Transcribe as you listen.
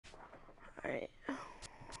Alright.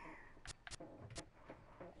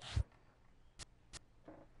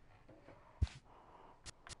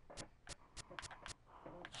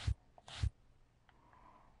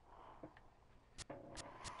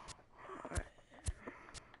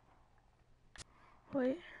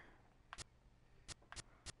 Wait.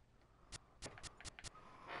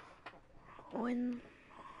 When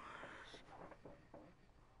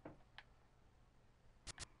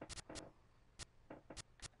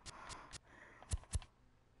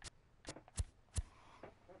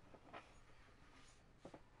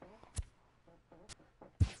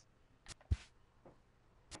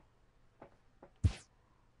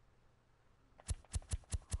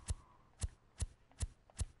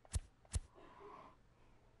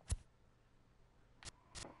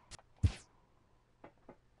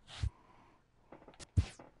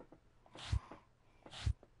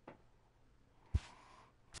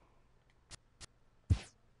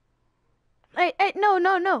Hey,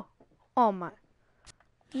 no. Oh my.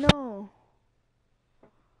 No.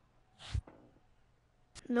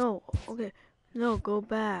 No, okay. No, go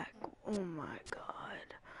back. Oh my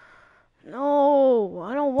god. No,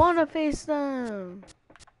 I don't want to face them.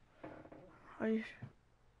 Are you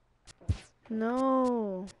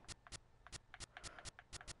No.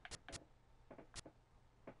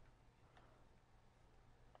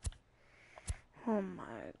 Oh my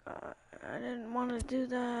god. I didn't want to do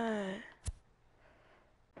that.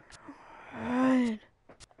 Alright.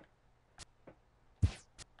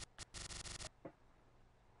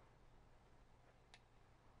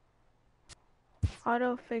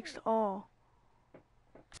 Auto fixed all.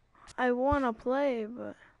 I want to play,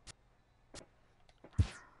 but...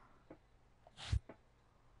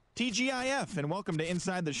 TGIF, and welcome to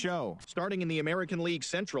Inside the Show. Starting in the American League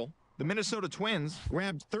Central, the Minnesota Twins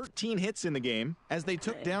grabbed 13 hits in the game as they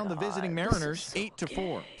took down the visiting Mariners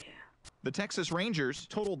 8-4. The Texas Rangers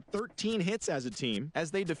totaled 13 hits as a team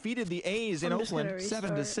as they defeated the A's in Oakland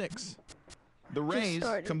 7-6. The Rays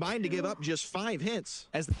combined to give up just 5 hits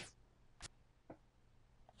as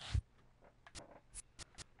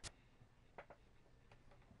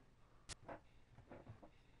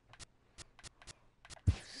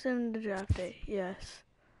Send the draft day, yes.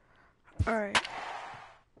 Alright.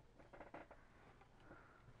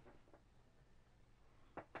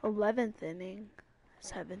 Eleventh inning.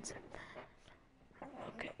 7-7.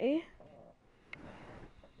 Okay.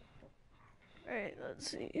 Alright, let's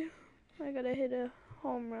see. I gotta hit a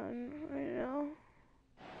home run right now.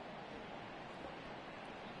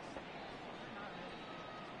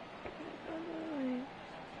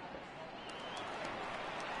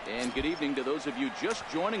 And good evening to those of you just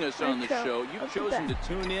joining us on the show. You've chosen to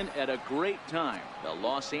tune in at a great time. The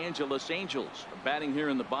Los Angeles Angels are batting here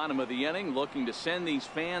in the bottom of the inning, looking to send these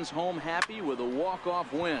fans home happy with a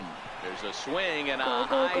walk-off win. There's a swing and a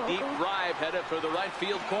high, deep drive headed for the right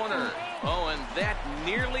field corner. Oh, and that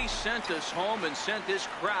nearly sent us home and sent this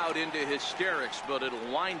crowd into hysterics, but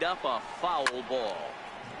it'll wind up a foul ball.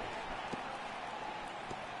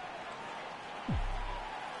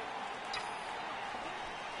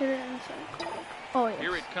 Oh, yes.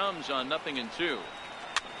 Here it comes on 0-2.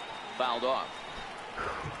 Fouled off.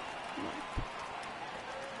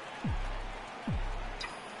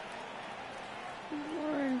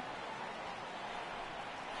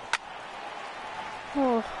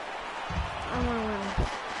 Oh, I'm gonna win.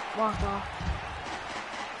 Walk off.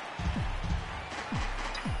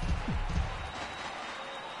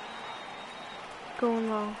 Going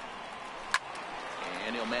low.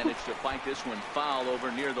 And he'll manage to fight this one foul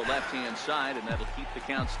over near the left-hand side, and that'll keep the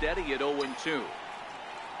count steady at 0-2. The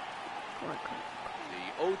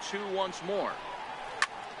 0-2 once more.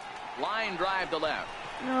 Line drive to left.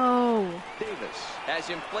 No. Davis has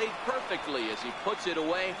him played perfectly as he puts it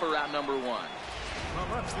away for out number 1.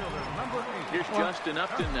 Here's Justin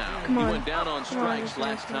Upton now. He went down on strikes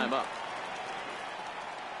last time up.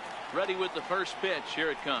 Ready with the first pitch. Here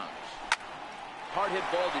it comes. Hard hit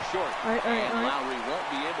ball to short. And Lowry won't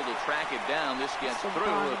be able to track it down. This gets through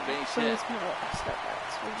a base hit.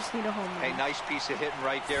 We just need a home run. A nice piece of hitting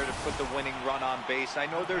right there to put the winning run on base.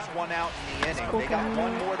 I know there's one out in the inning. They got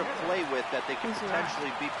one more to play with that they can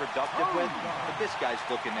potentially be productive with. But this guy's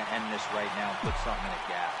looking to end this right now and put something in a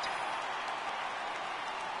gap.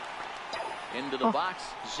 Into the box,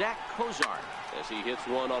 Zach Cozart as he hits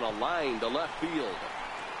one on a line to left field.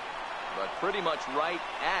 But pretty much right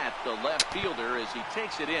at the left fielder as he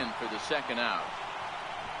takes it in for the second out.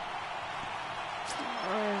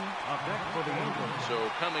 So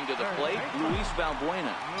coming to the plate, Luis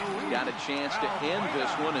Valbuena got a chance to end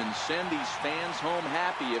this one and send these fans home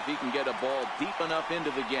happy if he can get a ball deep enough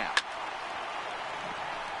into the gap.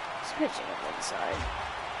 He's pitching up inside.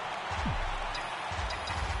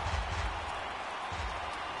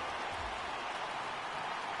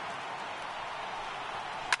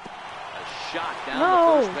 A shot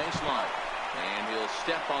down the first baseline. And he'll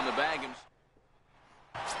step on the bag.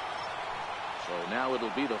 So now it'll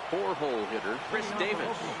be the 4-hole hitter, Chris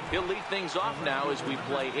Davis. He'll lead things off now as we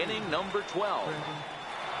play inning number 12.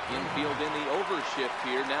 Infield in the overshift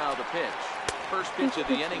here. Now the pitch. First pitch of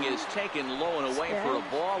the inning is taken low and away for a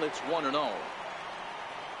ball. It's 1-0.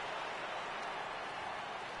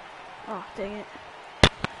 Oh, dang it.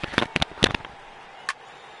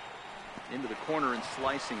 Into the corner and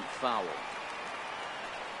slicing foul.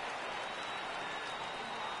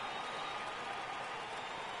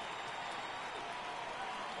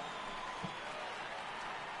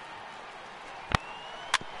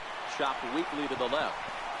 Chopped weakly to the left.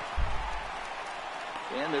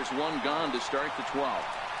 And there's one gone to start the 12th.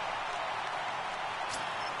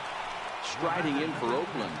 Striding in for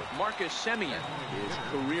Oakland, Marcus Semien. His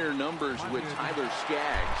career numbers with Tyler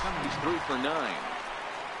Skaggs. He's 3 for 9.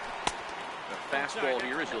 The fastball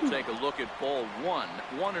here as he'll take a look at ball 1.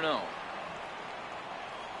 1-0.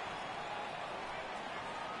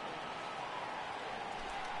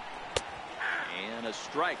 And a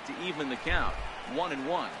strike to even the count.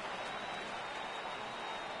 1-1.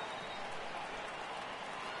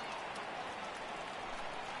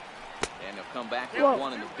 And he'll come back with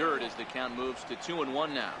one in the dirt as the count moves to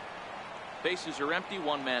 2-1 now. Bases are empty,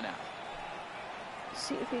 one man out. Let's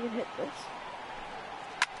see if he can hit this.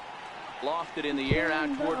 Lofted in the air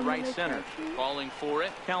out toward right center. Calling for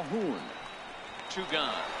it, Calhoun. 2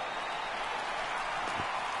 gone.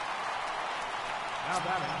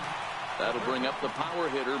 That'll bring up the power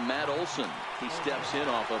hitter, Matt Olson. He steps in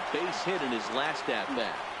off a base hit in his last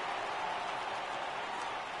at-bat.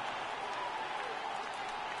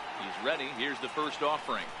 He's ready. Here's the first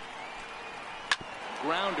offering.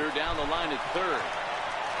 Grounder down the line at third.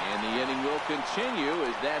 And the inning will continue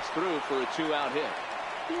as that's through for a 2-out hit.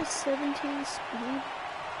 He has 17 speed.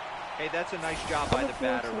 Hey, that's a nice job by the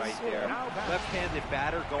batter right there. Left-handed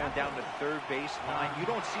batter going down to third base line. You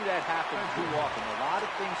don't see that happen too often. A lot of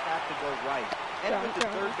things have to go right. And with the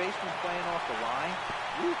third baseman playing off the line,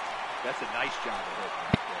 that's a nice job of hitting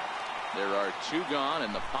right there. There are 2 gone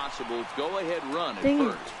and the possible go-ahead run at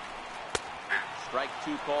first. Strike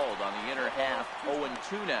 2 called on the inner half.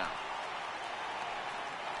 0-2 now.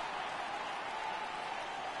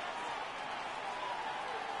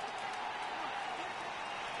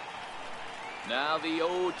 Now the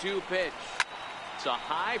 0-2 pitch. It's a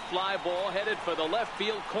high fly ball headed for the left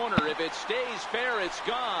field corner. If it stays fair, it's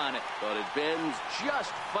gone. But it bends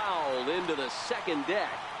just foul into the second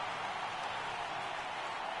deck.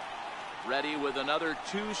 Ready with another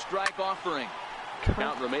 2-strike offering.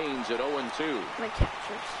 Count remains at 0-2.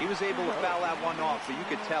 He was able to foul that one off, so you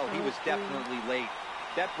could tell he was definitely late.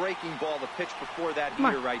 That breaking ball, the pitch before that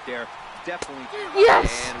heater right there, definitely.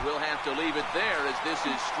 Yes! And we'll have to leave it there as this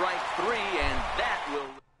is strike 3, and that will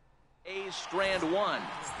A's strand 1.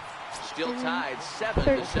 Still tied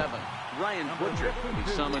 7-7. Ryan Butcher will be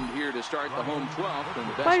summoned here to start the home 12th, and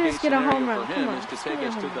the best case scenario for him is to take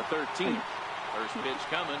us to the 13th. First pitch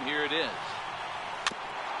coming, here it is.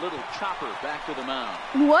 Little chopper back to the mound.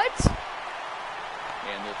 What?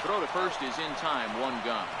 And the throw to first is in time, 1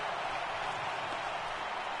 gone.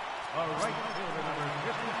 All right, number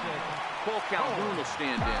 56. Cole Calhoun will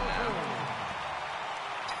stand in now.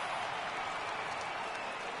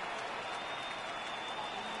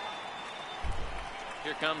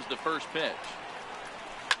 Here comes the first pitch.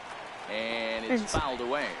 And it's fouled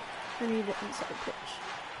away. I need an inside pitch.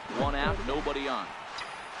 1 out, nobody on.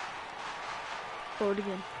 Throw it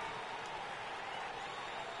again.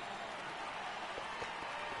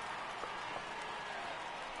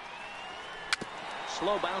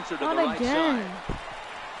 Slow bouncer to Not the right again. side.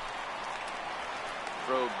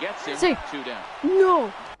 Throw gets him. 2 down.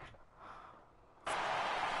 No.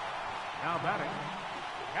 Now batting,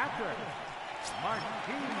 catcher,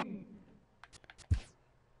 Martin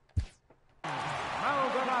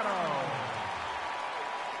Maldonado.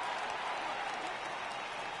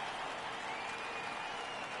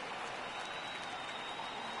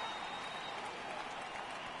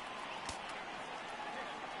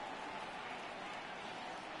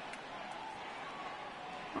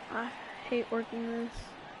 I hate working this.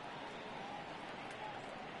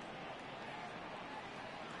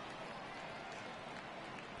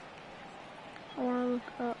 I want to look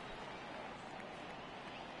up.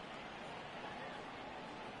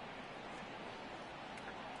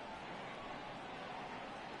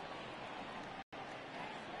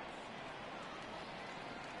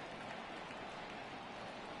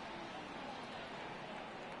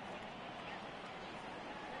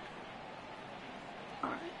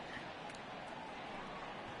 Alright.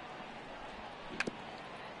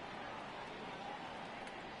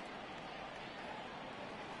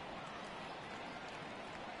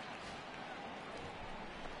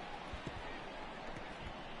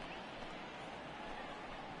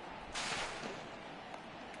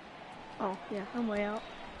 Oh, yeah, I'm way out.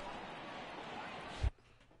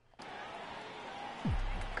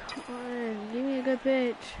 Come on, give me a good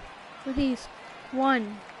pitch. Please.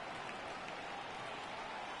 One.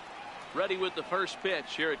 Ready with the first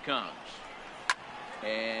pitch. Here it comes.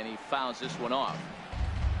 And he fouls this one off.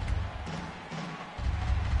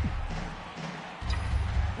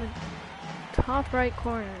 The top right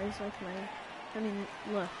corner is like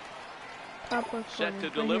left. Top left corner. Set to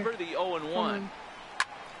deliver the 0-1.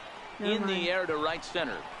 In the air to right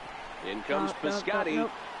center. In comes Piscotty.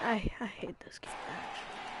 Nope. I hate this game, actually.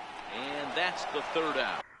 And that's the third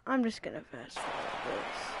out. I'm just gonna fast forward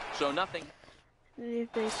this. So nothing.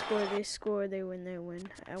 If they score, they score. They win, they win.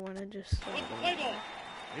 I want to just.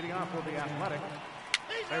 Leading off will be Athletic.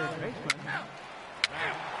 Third baseman.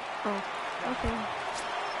 Oh, okay.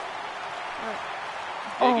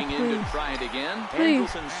 Digging in please. to try it again. Please.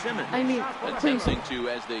 Anderson Simmons I need. Please. attempting to,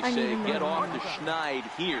 as they say, get off the schneid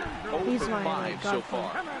here. 0 for 5 so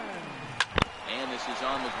far. And this is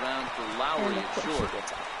on the ground for Lowry at short.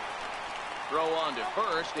 Throw on to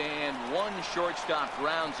first, and one shortstop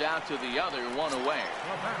grounds out to the other, one away.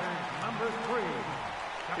 Number 3.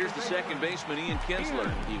 Here's the second baseman, Ian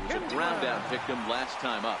Kinsler. He was a ground out victim last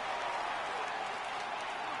time up.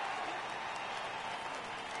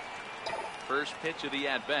 First pitch of the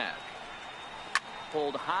at-bat.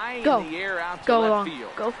 Pulled high in the air out to left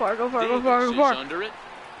field. Go far, go far, Davis go far, go far. is under it.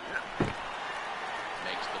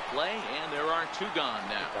 Makes the play, and there are 2 gone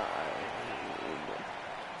now.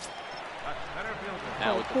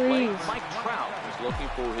 Now at the plate, Mike Trout is looking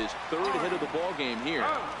for his 3rd hit of the ball game here.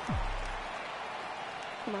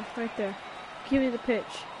 Come on, right there. Give me the pitch.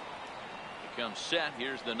 He comes set.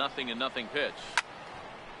 Here's the 0-0 pitch.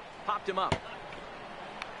 Popped him up.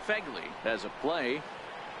 Fegley has a play.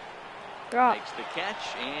 Drop. Makes the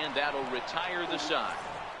catch, and that'll retire the side.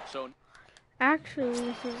 So actually,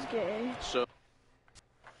 this is gay. So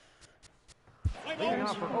Leading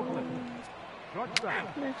off for Oakland.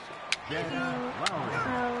 Shortstop. Next. Lowry.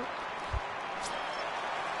 Out.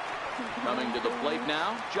 coming to the plate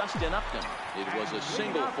now, Justin Upton. It was a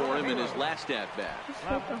single for him in his last at-bat.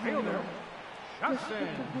 Left fielder. Justin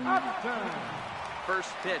Upton.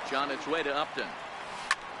 First pitch on its way to Upton.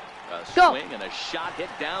 A Go. swing and a shot hit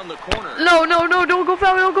down the corner. No, don't go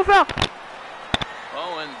foul, don't go foul.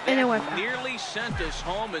 Oh, and that nearly sent us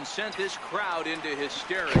home and sent this crowd into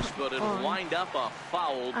hysterics, but it'll wind up a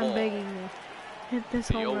foul ball. I'm begging you. Hit this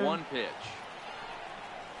The home run. 0-1 pitch.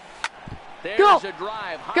 There's Go. a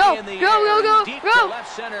drive high in the air, deep to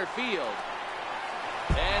left center field.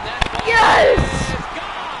 And that ball is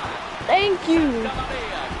gone. Thank you.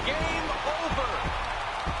 Game over.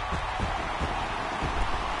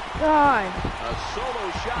 God. A solo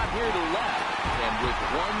shot here to left. And with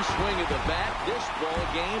one swing of the bat, this ball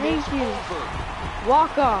game is over.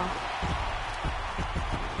 Walk off.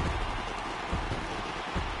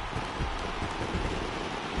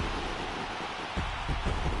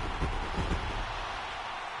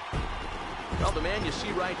 Well, the man you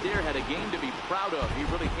see right there had a game to be proud of. He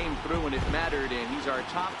really came through when it mattered, and he's our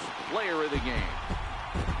top player of the game.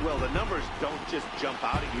 Well, the numbers don't just jump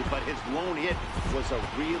out at you, but his lone hit was a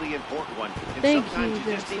really important one. And Thank sometimes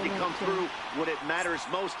you, you just need to come through when it matters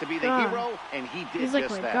most to be the hero, and he did He's like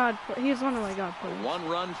just my that. God. He's one of my God players.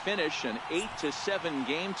 One-run finish, an 8-7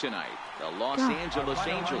 game tonight. The Los Angeles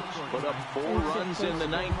Angels put up 4 runs in the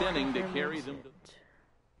 9th inning to carry them.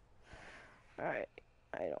 All right.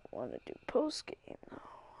 I don't want to do post game though.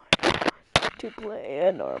 I want to play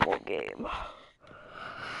a normal game.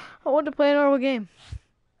 I want to play a normal game.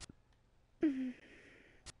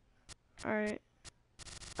 Alright.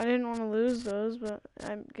 I didn't want to lose those, but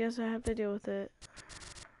I guess I have to deal with it.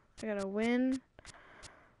 I gotta win.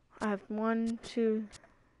 I have 1, 2,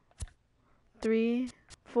 3,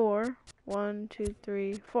 4. 1, 2,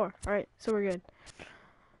 3, 4. Alright, so we're good.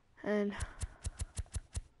 And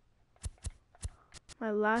my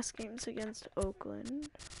last game's against Oakland.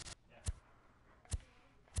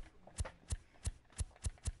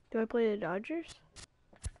 Do I play the Dodgers?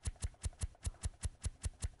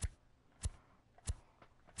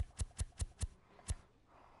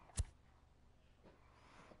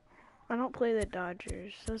 I don't play the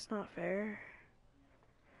Dodgers. That's not fair.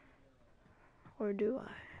 Or do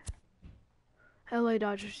I? LA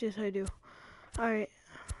Dodgers. Yes, I do. Alright.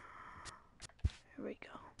 Here we go.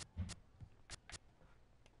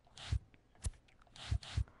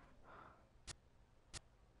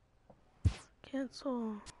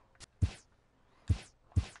 Cancel.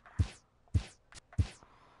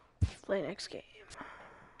 Play next game.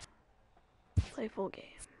 Play full game.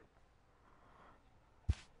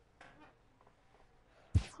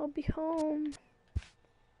 I'll be home.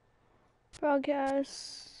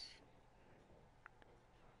 Broadcast.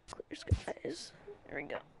 Clear skies. There we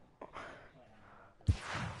go.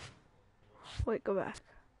 Wait, go back.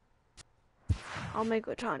 I'll make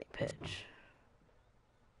Otani pitch.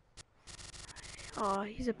 Oh,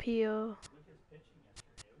 he's a PO.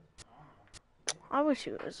 I wish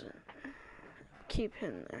he wasn't. Keep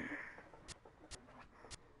him there.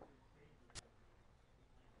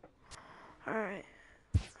 Alright.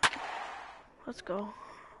 Let's go.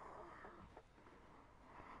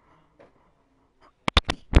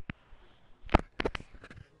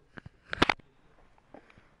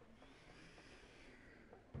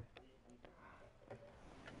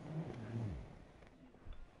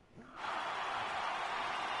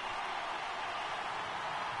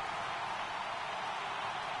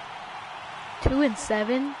 Two and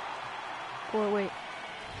 7, or wait,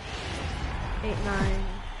 8, 9,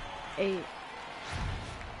 8.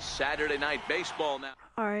 Saturday night baseball now.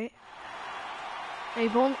 All right.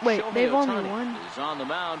 They've only won. Is on the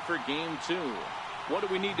mound for game 2. What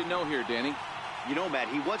do we need to know here, Danny? You know, Matt,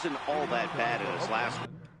 he wasn't all that bad in his last one.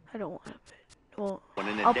 I don't want to. Well, When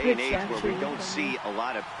in a I'll day and pitch age where we actually. don't see a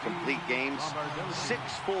lot of complete games, 6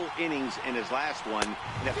 full innings in his last one,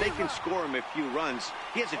 and if they can score him a few runs,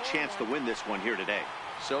 he has a chance to win this one here today.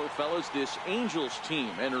 So, fellas, this Angels team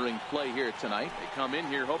entering play here tonight. They come in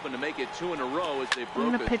here hoping to make it 2 in a row as they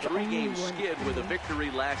broke a 3-game skid with a victory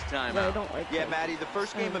last time But I out. don't like Yeah, that. Matty, the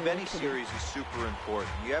first game of any series is super important.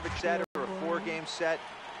 You have a set or a 4-game set,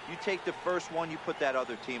 you take the first one, you put that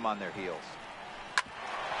other team on their heels.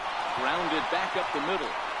 Grounded back up the middle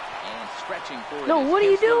and stretching for it. No, what are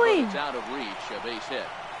you doing? It's out of reach, a base hit.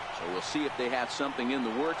 So we'll see if they have something in the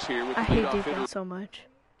works here with I the hate leadoff hitter defense so much.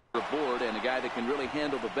 aboard and a guy that can really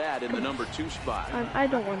handle the bat in the number 2 spot. I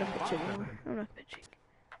don't want to pitch anymore. I'm not pitching.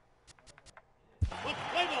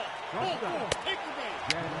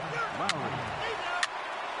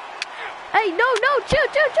 Hey, no, chill.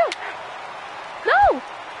 No!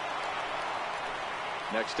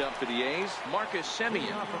 Next up for the A's, Marcus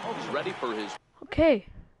Semien is ready for his Okay.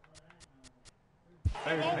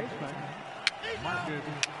 Third baseman, Marcus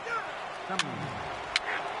Semien.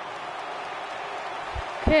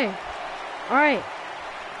 Okay. All right.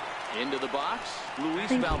 into the box. Luis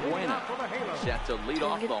Thank you. Valbuena set to lead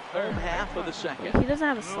off the home half of the second. He doesn't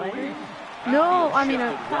have a slider? No, I mean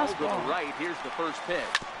a Well to the fastball. right. Here's the first pitch.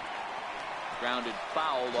 Grounded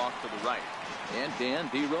foul off to the right. And Dan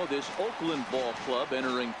Dero, this Oakland ball club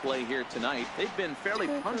entering play here tonight. They've been fairly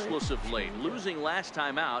punchless of late, losing last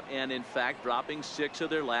time out and in fact dropping 6 of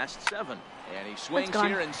their last 7. And he swings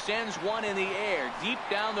here and sends one in the air deep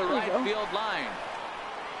down the right field line.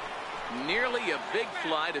 Nearly a big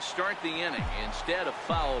fly to start the inning. Instead, a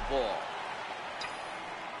foul ball.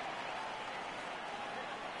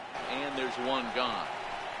 And there's one gone.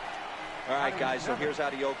 All right, guys, so here's how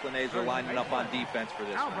the Oakland A's are lining up on defense for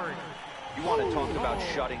this one. You want to talk about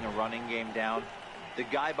shutting a running game down? The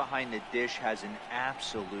guy behind the dish has an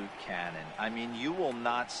absolute cannon. I mean, you will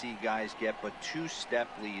not see guys get but 2-step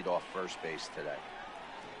lead off first base today.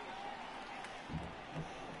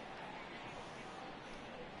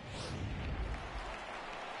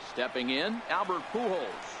 Stepping in, Albert Pujols.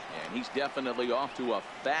 And he's definitely off to a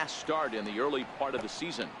fast start in the early part of the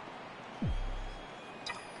season.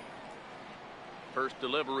 First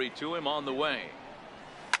delivery to him on the way.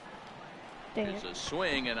 It's a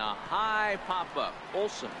swing and a high pop-up.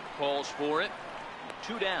 Olsen calls for it.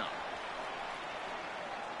 2 down.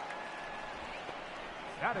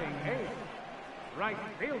 Batting 8th, right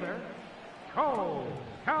fielder, Cole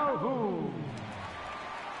Calhoun.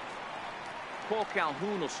 Cole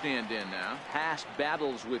Calhoun will stand in now. Past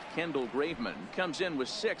battles with Kendall Graveman. Comes in with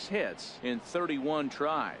 6 hits in 31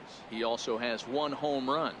 tries. He also has 1 home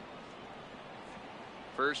run.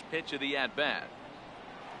 First pitch of the at-bat.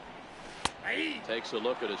 Takes a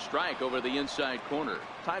look at a strike over the inside corner.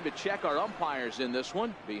 Time to check our umpires in this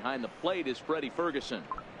one. Behind the plate is Freddie Ferguson.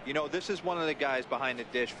 You know, this is one of the guys behind the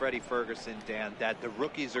dish, Freddie Ferguson, Dan, that the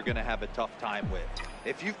rookies are going to have a tough time with.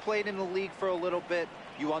 If you've played in the league for a little bit,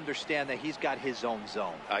 you understand that he's got his own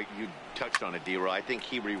zone. You touched on it, D-Roy. I think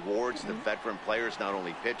he rewards the veteran players, not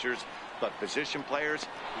only pitchers, but position players.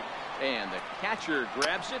 And the catcher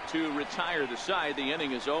grabs it to retire the side. The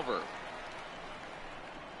inning is over.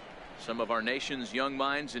 Some of our nation's young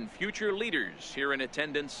minds and future leaders here in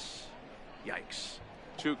attendance. Yikes.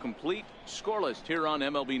 2 complete, scoreless here on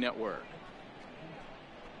MLB Network.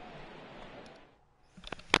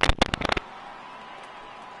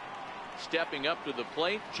 Stepping up to the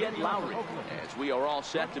plate, Jed Lowry, as we are all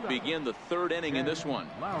set to begin the third inning in this one.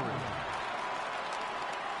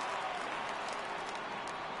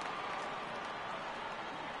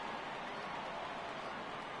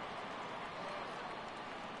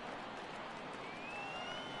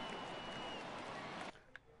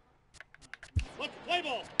 Let's play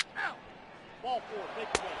ball. Out. Ball 4.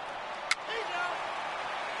 Take the ball. He's out.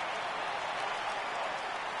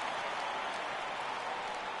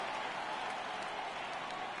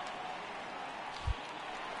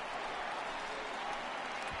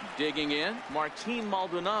 Digging in, Martin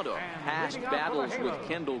Maldonado. Past battles with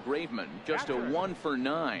Kendall Graveman. Just a 1 for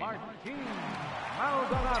 9. Martin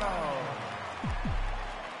Maldonado.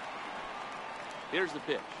 Here's the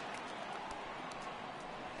pitch.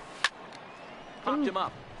 Popped him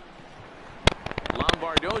up.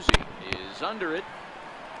 Lombardozzi is under it.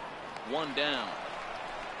 1 down.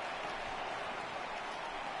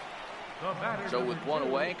 So with 1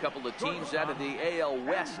 away, a couple of teams out of the AL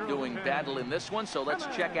West doing battle in this one. So let's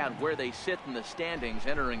check out where they sit in the standings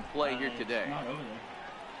entering play here today. Not over there.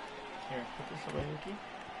 Here, put this away, Ricky.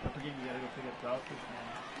 Don't forget you gotta go pick up Ralph's.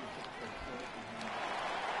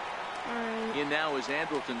 In now is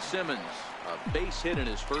Andrelton Simmons. A base hit in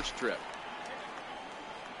his first trip.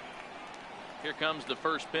 Here comes the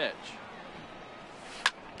first pitch.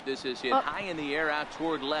 This is hit high in the air out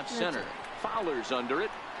toward left center. Fowler's under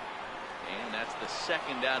it. And that's the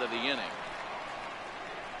second out of the inning.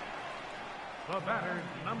 The batter,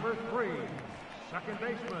 number 3, second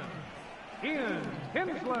baseman, Ian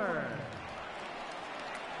Kinsler.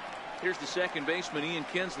 Here's the second baseman, Ian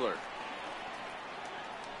Kinsler.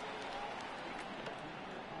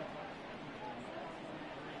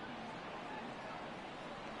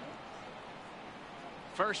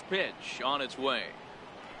 First pitch on its way.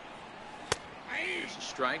 Here's a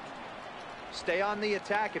strike. Stay on the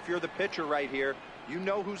attack if you're the pitcher right here. You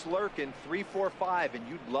know who's lurking, 3, 4, 5, and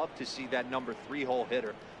you'd love to see that number 3 hole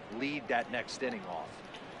hitter lead that next inning off.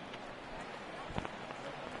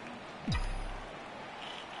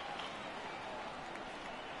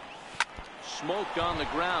 Smoked on the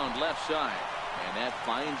ground left side, and that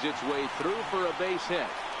finds its way through for a base hit.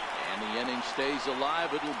 And the inning stays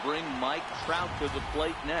alive. It'll bring Mike Trout to the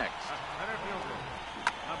plate next.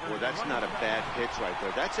 Well, that's not a bad pitch right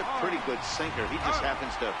there. That's a pretty good sinker. He just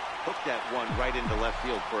happens to hook that one right into left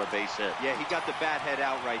field for a base hit. Yeah, he got the bat head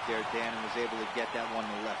out right there, Dan, and was able to get that one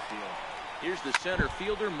to left field. Here's the center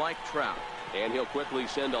fielder, Mike Trout. And he'll quickly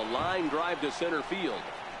send a line drive to center field.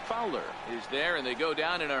 Fowler is there, and they go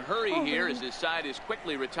down in a hurry here as his side is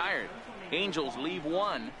quickly retired. Angels leave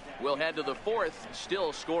 1. We'll head to the 4th,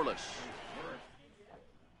 still scoreless.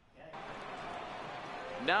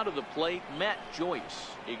 Now to the plate, Matt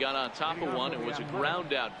Joyce. He got on top of one and was a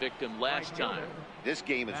ground out victim last time. This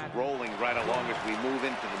game is rolling right along as we move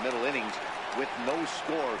into the middle innings with no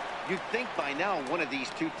score. You'd think by now one of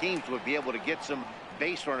these two teams would be able to get some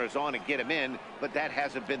base runners on and get them in, but that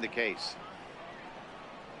hasn't been the case.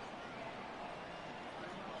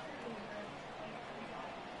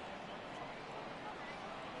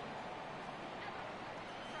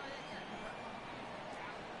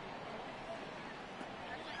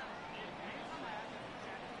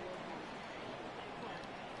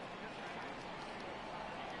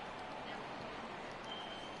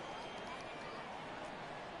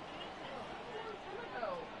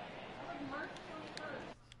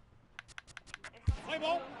 Play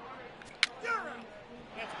ball.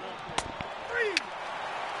 That's ball 3.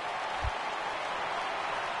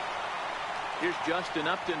 Here's Justin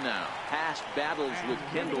Upton now. Past battles with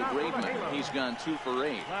Kendall Graveman. He's gone 2 for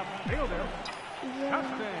 8. Left fielder,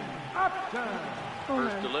 Justin Upton.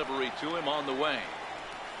 First delivery to him on the way.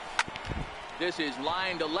 This is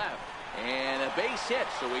line to left. And a base hit.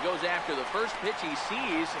 So he goes after the first pitch he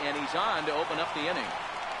sees, and he's on to open up the inning.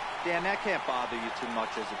 Dan, that can't bother you too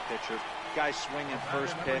much as a pitcher. Guy swinging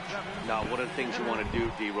first pitch. Now, one of the things you want to do,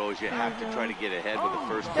 D-Rose, you have to try to get ahead with the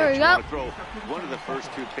first pitch. There we You go. want to throw one of the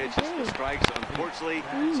first 2 pitches to strikes. Unfortunately,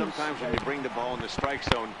 sometimes when you bring the ball in the strike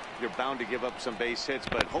zone, you're bound to give up some base hits,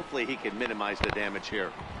 but hopefully he can minimize the damage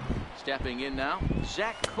here. Stepping in now,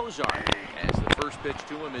 Zach Kozar, as the first pitch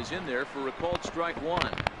to him is in there for a called strike 1.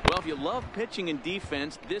 Well, if you love pitching and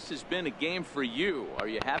defense, this has been a game for you. Are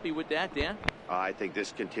you happy with that, Dan? I think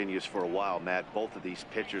this continues for a while, Matt. Both of these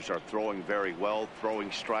pitchers are throwing very well, throwing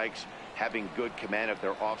strikes, having good command of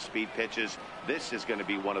their off-speed pitches. This is going to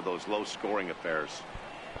be one of those low-scoring affairs.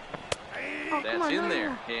 That's in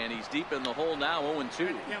there, and he's deep in the hole now,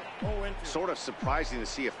 0-2. Sort of surprising to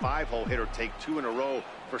see a 5-hole hitter take 2 in a row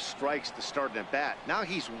for strikes to start an at-bat. Now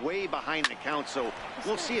he's way behind the count, so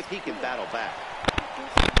we'll see if he can battle back.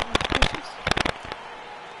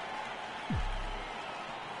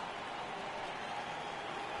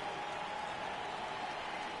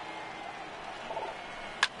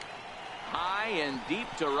 High and deep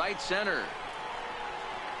to right center.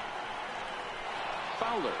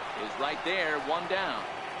 Fowler is right there, one down.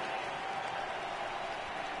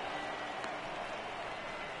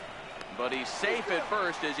 But he's safe at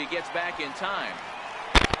first as he gets back in time.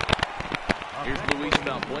 Here's Luis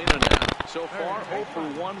Valbuena now. So far, 0 for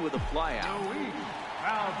 1 with a flyout. Luis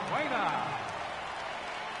Valbuena.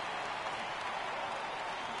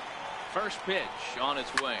 First pitch on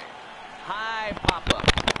its way. High pop-up.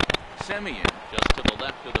 Semien just to the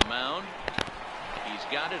left of the mound. He's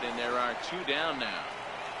got it, and there are 2 down now.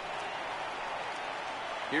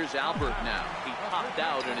 Here's Albert now. He popped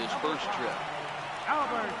out in his first trip.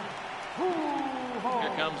 Albert.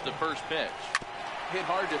 Here comes the first pitch. Hit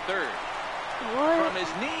hard to third. What? From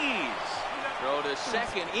his knees. Throw to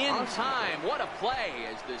second in time. What a play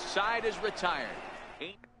as the side is retired.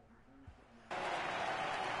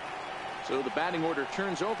 So the batting order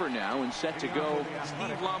turns over now and set to go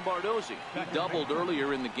Steve Lombardozzi. He doubled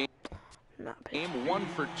earlier in the game. Aim 1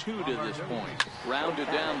 for 2 to this point. Rounded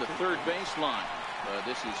down the third baseline.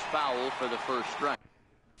 This is foul for the first strike.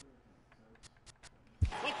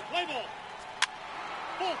 Let's play ball.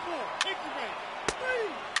 Ball 4. Take the base.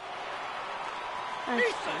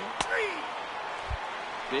 3.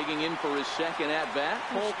 Digging in for his second at-bat,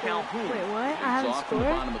 Cole Calhoun. Wait, what? I It's haven't off in the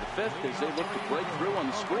scored? bottom of the 5th as they look to break through on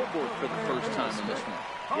the scoreboard for the first time in this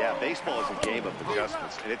one. Yeah, baseball is a game of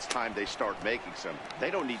adjustments, and it's time they start making some. They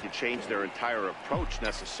don't need to change their entire approach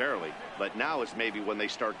necessarily, but now is maybe when they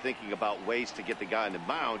start thinking about ways to get the guy on the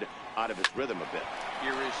mound out of his rhythm a bit.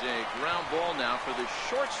 Here is a ground ball now for the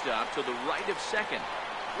shortstop to the right of second.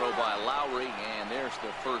 Throw by Lowry, and there's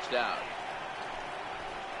the first out.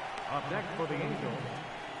 Up next for the Angels,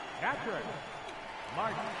 catcher,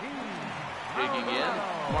 Martin. Digging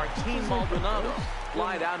in, Martin Maldonado.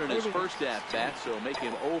 Flied out in his first at-bat, so make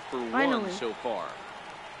him 0 for 1 Finally. so far.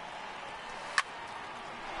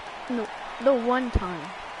 No, the one time.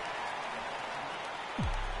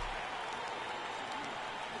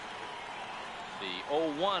 The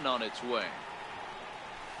 0-1 on its way.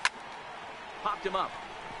 Popped him up.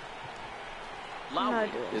 Lowry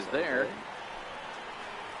Not doing is so there. good.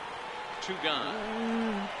 2 gone.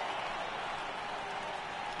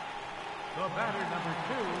 The batter, number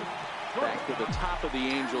 2. Back to the top of the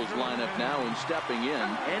Angels lineup now, and stepping in,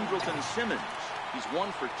 Andrelton Simmons. He's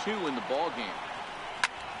 1 for 2 in the ballgame.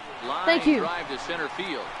 Line Thank you. drive to center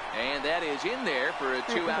field, and that is in there for a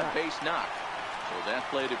 2-out base knock. So that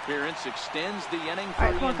plate appearance extends the inning for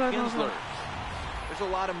All right, Ian come on, come on, come on. Kinsler. There's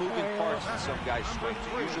a lot of moving parts in some guys' swings.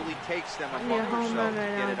 It usually takes them a I need a month or home so run to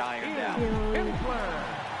right get now. it ironed out. Kinsler.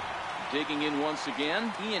 Digging in once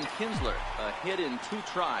again, Ian Kinsler. A hit in 2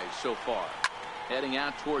 tries so far. Heading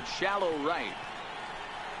out towards shallow right.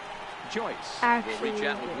 Joyce will reach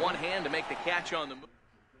out with one hand to make the catch on the move.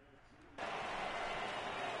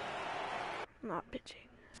 Not pitching.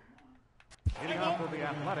 Hitting off for the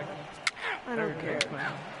Athletic, I don't third care. baseman,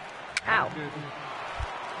 Ow. Andrew.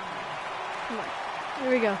 Come on.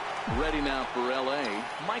 Here we go. Ready now for L.A.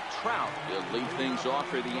 Mike Trout will lead things off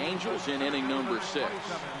for the Angels in inning number 6.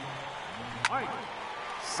 Mike.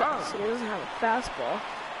 Sucks. He doesn't have a fastball.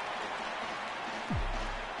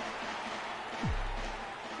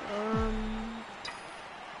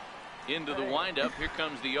 Into the windup. Here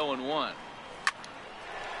comes the 0-1.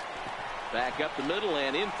 Back up the middle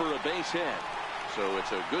and in for a base hit. So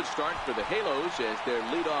it's a good start for the Halos as their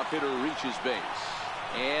leadoff hitter reaches base.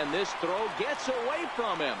 And this throw gets away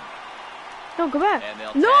from him. No, go back. And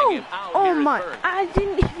they'll No! tag him out Oh here at my. third. I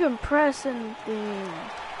didn't even press anything.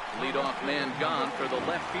 Leadoff man gone for the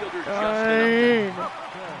left fielder, Good. Justin.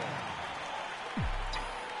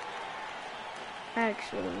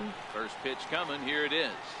 Actually. First pitch coming. Here it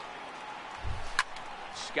is.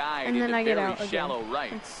 Skied And then into I get very out again. shallow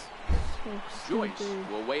right. It's so Joyce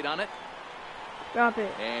stupid. will wait on it. Drop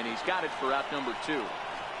it. And he's got it for out number 2. The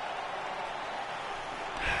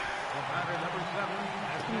batter, number 7,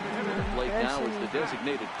 has been hit. Plate now is the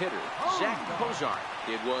designated hitter, Zach Kozart.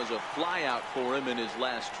 It was a flyout for him in his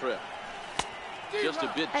last trip. Just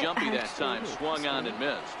a bit jumpy that time, swung on and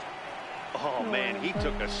missed. Oh, man, he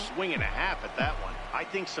took a swing and a half at that one. I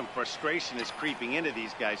think some frustration is creeping into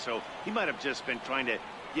these guys, so he might have just been trying to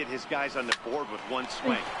get his guys on the board with one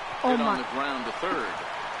swing. Oh Hit on my. the ground to third.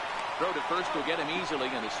 Throw to first will get him easily,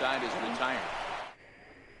 and the side is retired.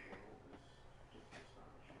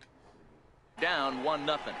 Down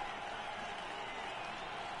 1-0.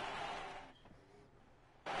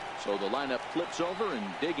 So the lineup flips over and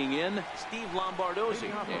digging in, Steve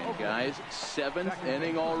Lombardozzi. And guys, 7th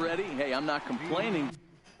inning already. Hey, I'm not complaining.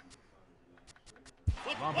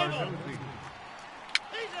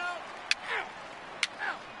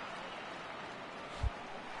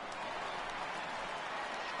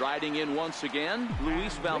 Striding in once again,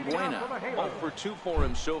 Luis Valbuena. 0 for 2 for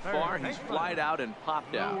him so far. He's flied out and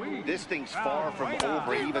popped out. This thing's far from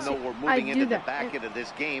over, even though we're moving into the back end of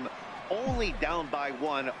this game. Only down by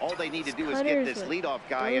 1. All they need to do is get this leadoff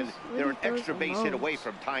guy, and they're an extra base hit away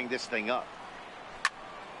from tying this thing up.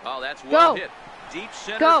 Oh, that's well hit. Deep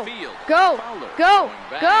center field. Go! Fowler Go! going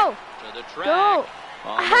back Go! to the track. Go!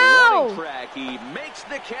 On How? the running track, he makes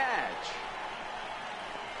the catch.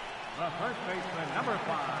 The first baseman, number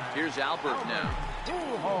 5. Here's Albert now.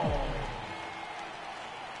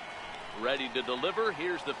 Ready to deliver.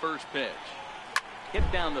 Here's the first pitch. Hit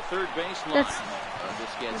down the third base line.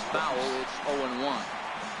 This gets foul. It's 0-1.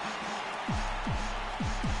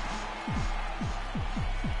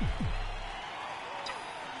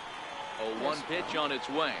 One pitch on its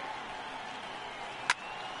way.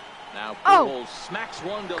 Now Pujols smacks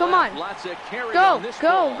one to left. Lots of carry on this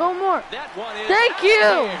ball. Go more. That one is Thank you.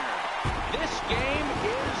 there. This game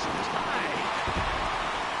is tied.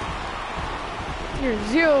 You're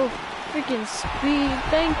 0 freaking speed.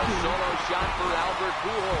 Thank A you. solo shot for Albert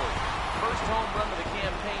Pujols. First home run of the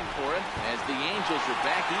campaign for him, as the Angels are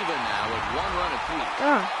back even now with 1 run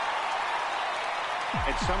apiece.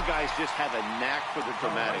 And some guys just have a knack for the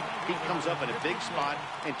dramatic. He comes up in a big spot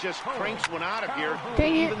and just cranks one out of here to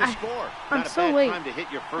even the score. I'm Not a so bad late. time to hit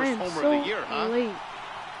your first homer of the year, huh? Late.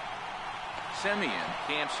 Semien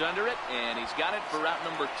camps under it, and he's got it for route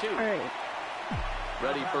number 2. All right.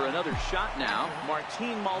 Ready for another shot now,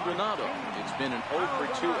 Martin Maldonado. It's been an 0 for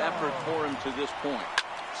 2 effort for him to this point.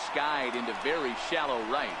 Skied into very shallow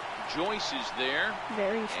right. Joyce is there.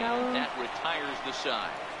 Very shallow. And that retires the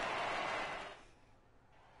side.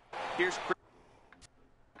 Here's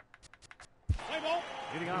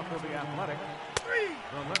Leading off for the Athletic,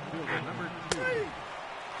 the left fielder, number 2.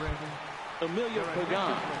 Emilio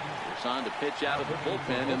Pagan is on to pitch out of the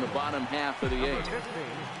bullpen in the bottom half of the 8th.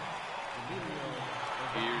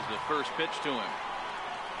 Here's the first pitch to him.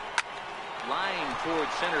 Line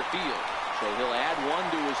towards center field. So he'll add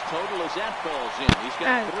 1 to his total as that falls in. He's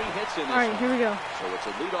got 3 hits in this one. All right, here we go. So it's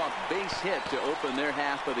a leadoff base hit to open their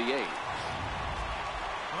half of the 8th.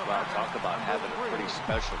 Well, talk about having a pretty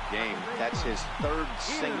special game. That's his 3rd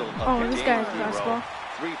single of the this game. guy's fastball.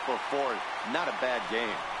 3 for 4. Not a bad game.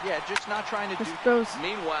 Yeah, just not trying to do.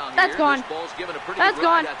 Meanwhile, That's here, gone. this ball's given a pretty That's good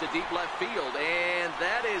ride gone. out to deep left field, and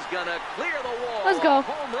that is going to clear the wall. Let's go.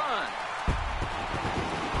 Home run.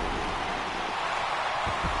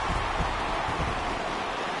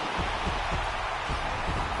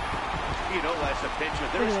 You know, as a pitcher,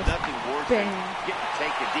 there's nothing worse than getting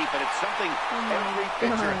taken deep, and it's something every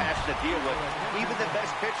pitcher has to deal with. Even the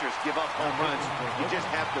best pitchers give up home runs. You just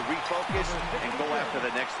have to refocus and go after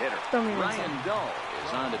the next hitter. Ryan Dull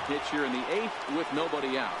is on to pitch here in the 8th with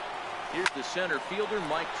nobody out. Here's the center fielder,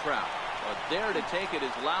 Mike Trout. But there to take it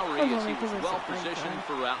is Lowry as he was well positioned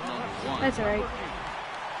for route number 1. That's all right.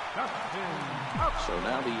 So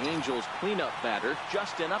now the Angels cleanup batter,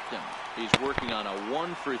 Justin Upton. He's working on a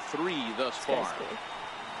 1 for 3 thus far.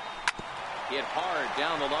 Hit hard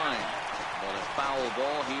down the line. But a foul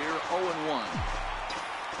ball here, 0-1.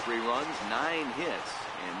 3 runs, 9 hits,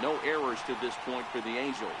 and no errors to this point for the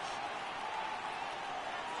Angels.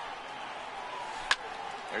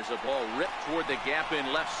 There's a ball ripped toward the gap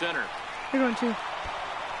in left center. You're going 2.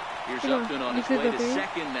 Here's Upton on his way to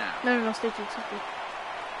second now. No, stay 2.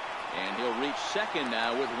 And he'll reach second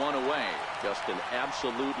now with 1 away. Just an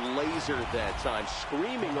absolute laser that time,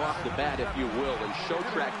 screaming off the bat, if you will. And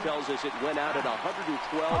Showtrack tells us it went out at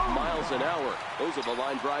 112 miles an hour. Those are the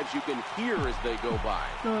line drives you can hear as they go by.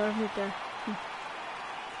 No, I'm right there.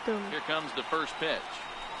 Here comes the first pitch.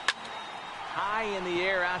 High in the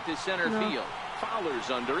air out to center field. Fowler's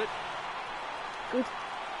under it. Good.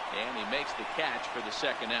 And he makes the catch for the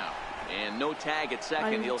second out. And no tag at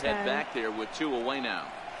second. He'll head back there with 2 away now.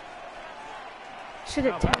 Should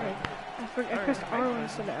have tagged. I pressed R1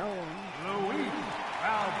 instead of L1. Luis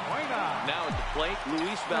Valbuena. Now at the plate,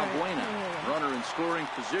 Luis Valbuena. Runner in scoring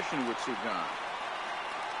position with Sugan.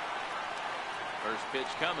 First pitch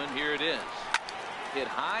coming. Here it is. Hit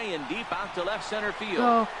high and deep out to left center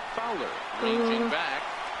field. Fowler ranging back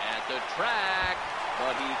at the track.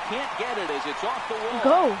 But he can't get it as it's off the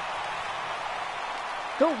wall.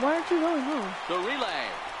 Go. Why aren't you going home? The relay.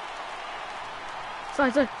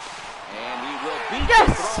 Sorry. And he will beat the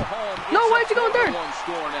throw home. No, why aren't you going there? 1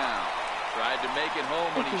 score now. Tried to make it home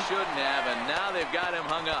when he shouldn't have, and now they've got him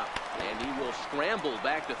hung up. And he will scramble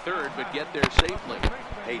back to third, but get there safely.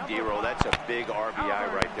 Hey, Dero, that's a big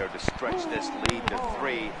RBI right there to stretch this lead to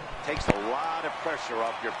 3. Takes a lot of pressure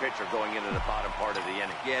off your pitcher going into the bottom part of the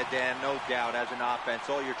inning. Yeah, Dan, no doubt. As an offense,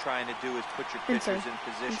 all you're trying to do is put your pitchers in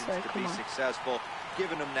positions to be successful.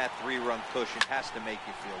 Giving them that 3-run cushion has to make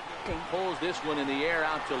you feel good. Pulls this one in the air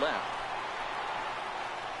out to left.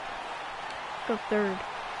 Go third.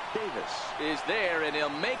 Davis is there, and he'll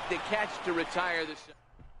make the catch to retire this.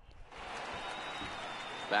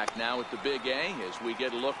 Back now at the Big A as we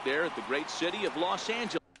get a look there at the great city of Los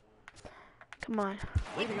Angeles. Come on.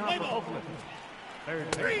 Leading off for Oakland.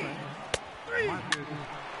 Third baseman. Marcus.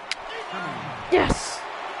 Yes!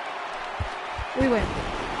 We win.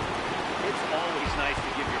 It's always nice to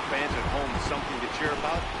give your fans at home something to cheer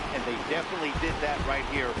about, and they definitely did that right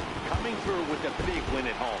here, coming through with a big win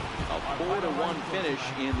at home. A 4-1 finish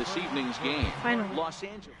in this evening's game. Finally. Los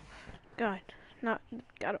Angeles. God, not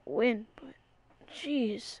gotta win, but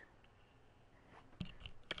jeez.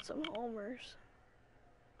 Some homers.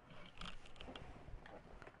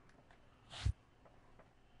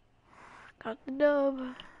 Got the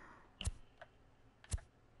dub.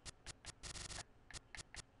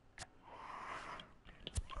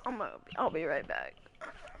 I'll be right back.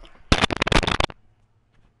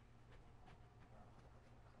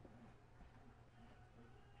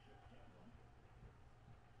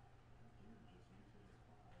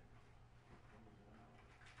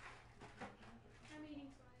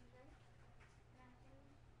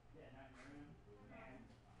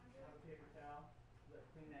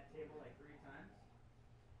 Clean that table like 3 times.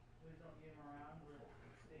 Please don't get him around. We're a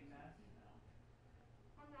big mess.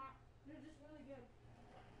 I'm not. They're just really good.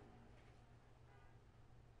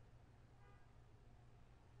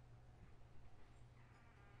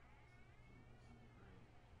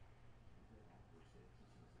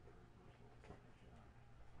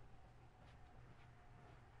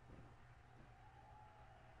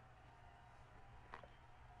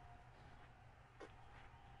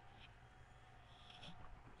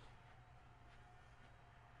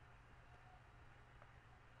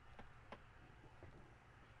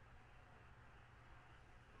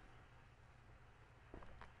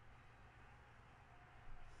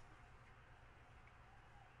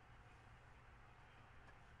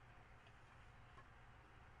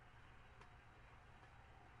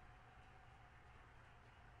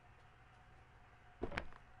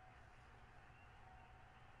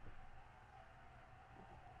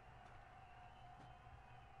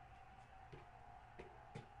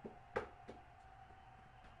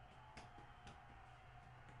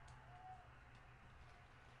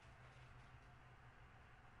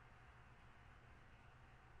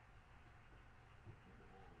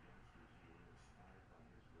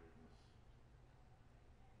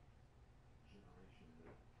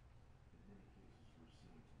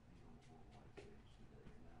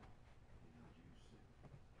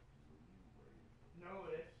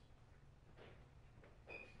 Notice.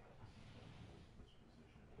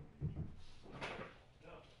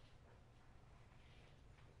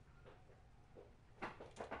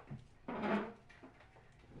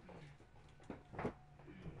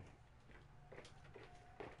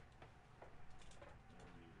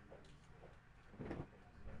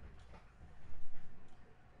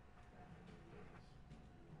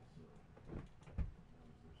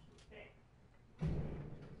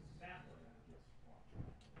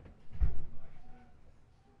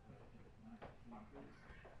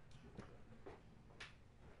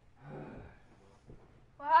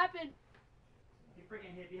 What happened? He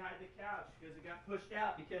freaking hid behind the couch because it got pushed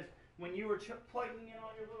out because when you were plugging in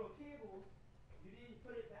on your little cable, you didn't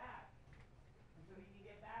put it back. And so he can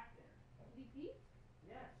get back there. DP?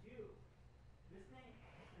 Yes, you. This thing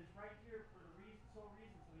is right here for the sole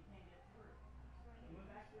reason so he can't get through. He went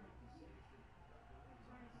back there and he could see it.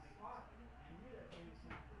 I caught him. I knew that thing was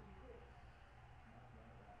going to freaking do it.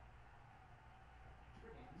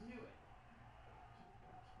 Freaking knew it.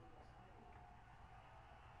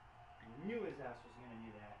 I knew his ass was going to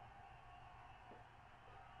do that.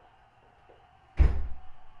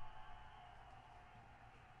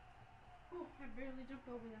 Oh, I barely jumped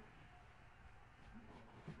over there.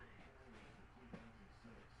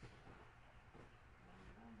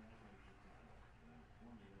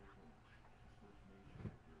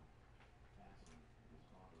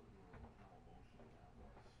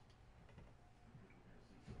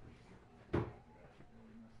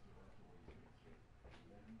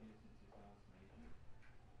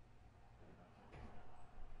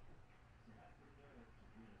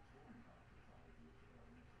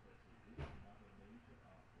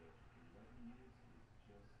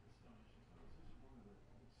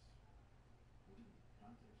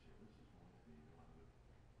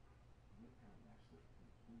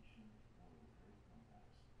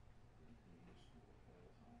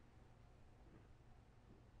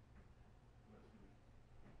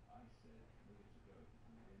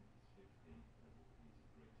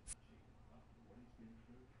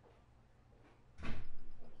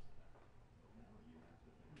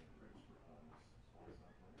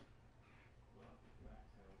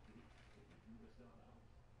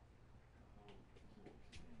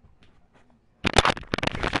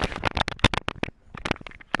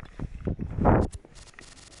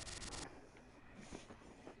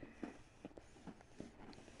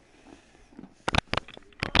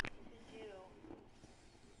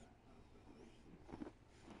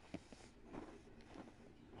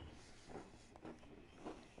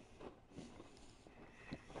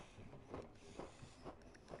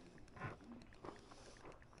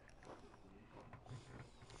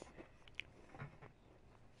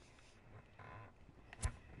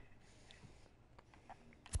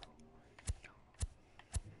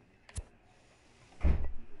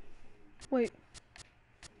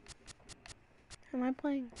 I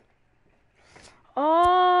playing? Oh.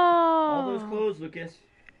 All those clothes, Lucas.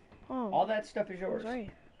 Oh. All that stuff is yours. Right.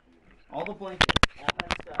 All the blankets. All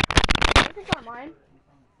that stuff. The blankets aren't mine.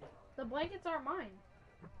 The blankets aren't mine.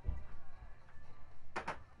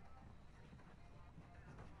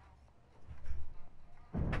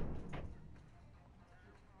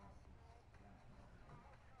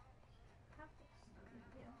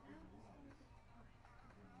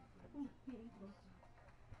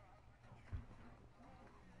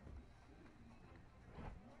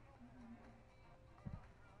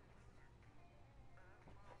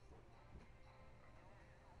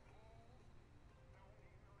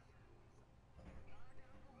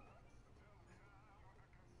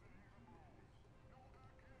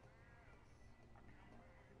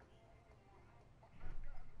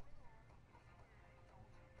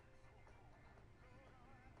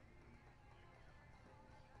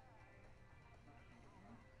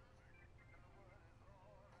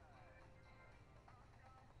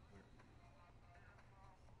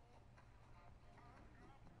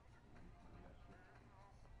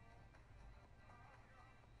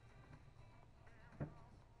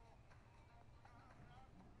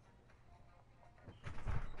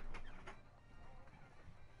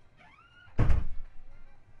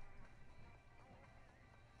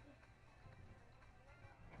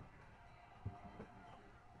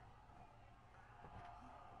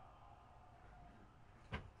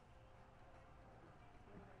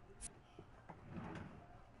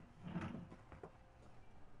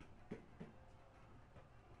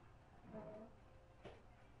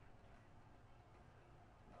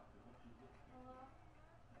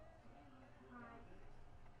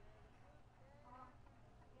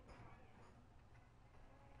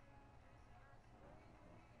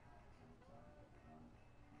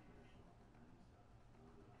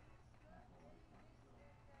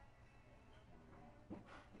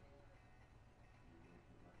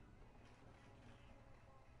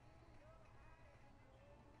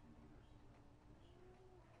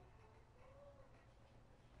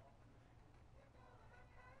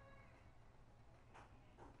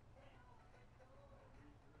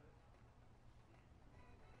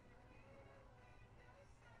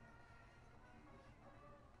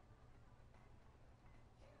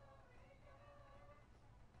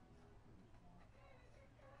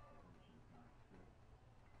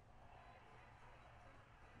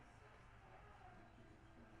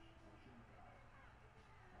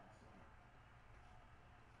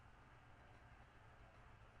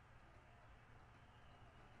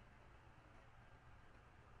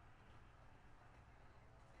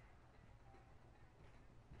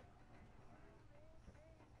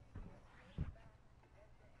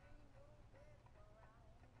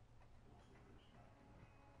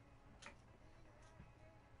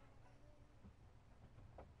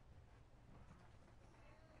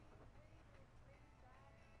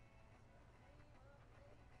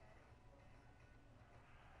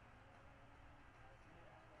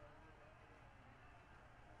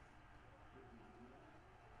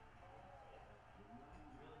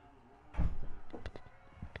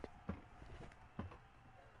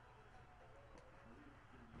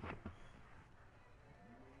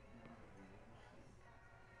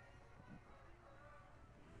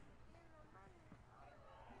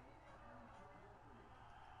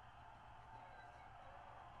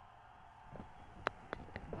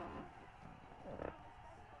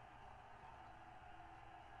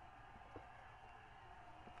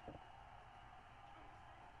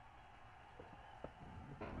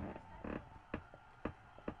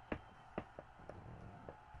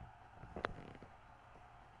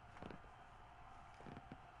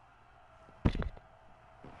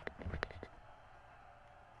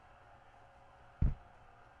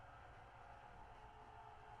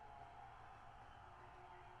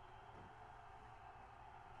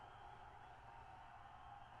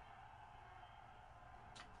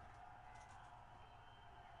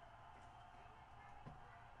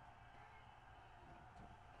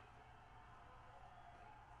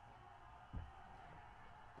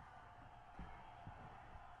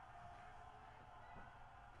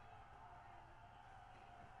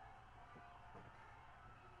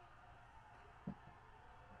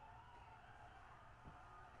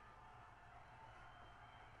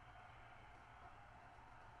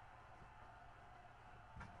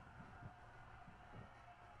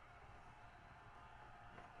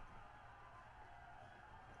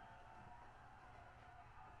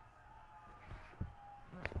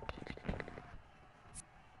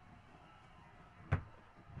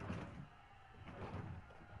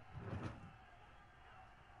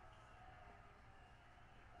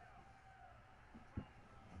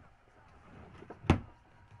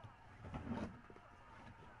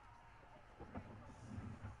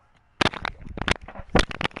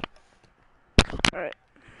 Alright.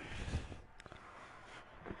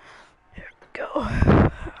 Here we go.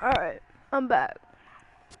 Alright, I'm back.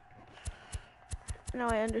 Now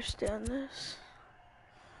I understand this.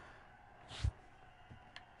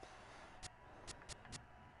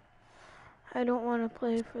 I don't want to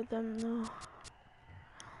play for them though.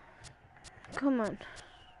 Come on.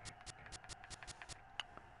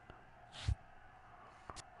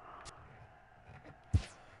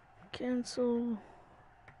 Cancel.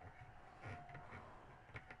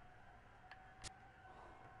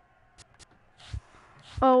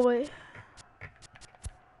 Oh wait.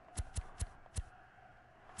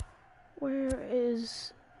 Where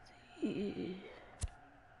is the...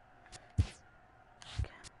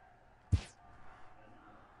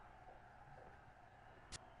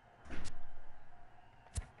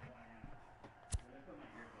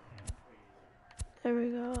 There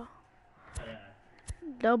we go.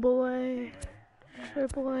 Double A,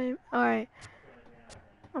 triple A. Alright.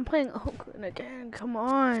 I'm playing Oakland again. Come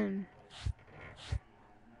on.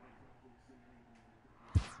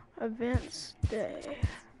 Advanced day.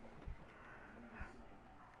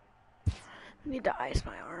 Need to ice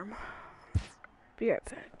my arm. Be right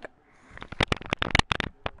back.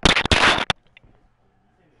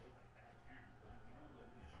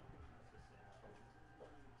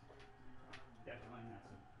 Definitely not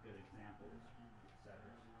some good examples,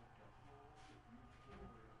 setters.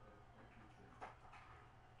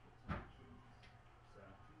 So,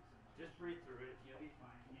 just read through it. You'll be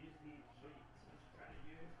fine. You just need what you try to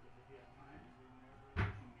use, if you don't mind.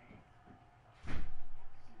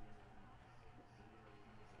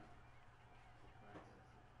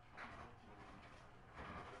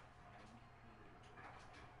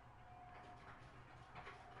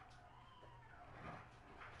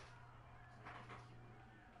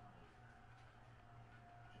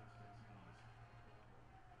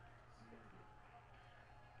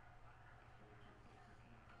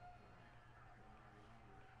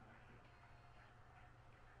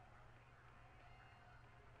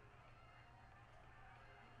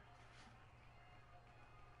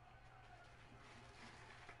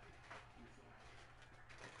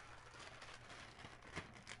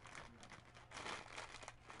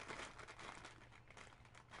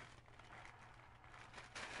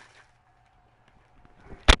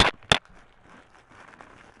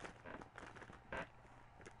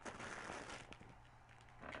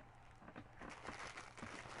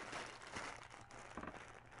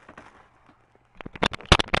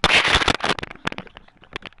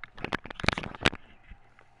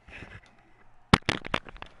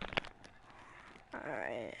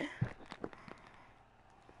 Alright.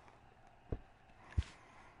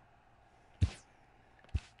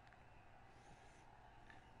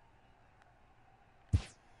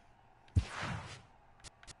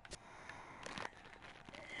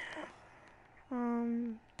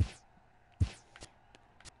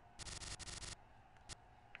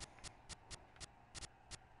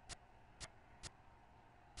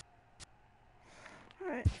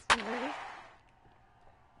 Alright, I'm ready.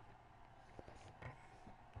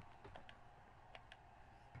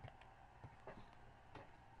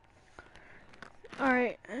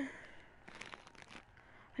 Alright.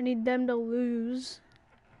 I need them to lose.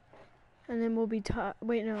 And then we'll be tied.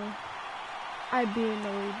 Wait, no. I'd be in the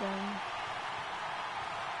lead then.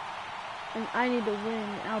 And I need to win.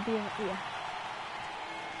 I'll be in the... Yeah.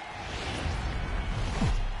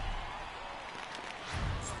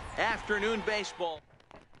 Afternoon baseball.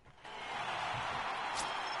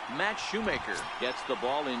 Matt Shoemaker gets the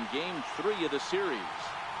ball in game 3 of the series.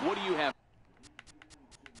 What do you have?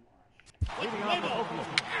 Leading off the Oakland.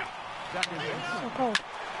 Second baseman. So cold.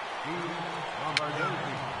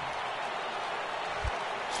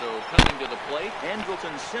 So coming to the plate,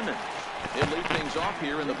 Andrelton Simmons. He'll lead things off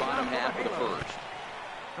here in the bottom half of the first.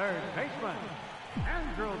 Third baseman,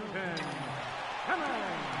 Andrelton Simmons.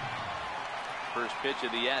 First pitch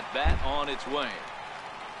of the at-bat on its way.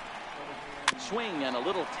 Swing and a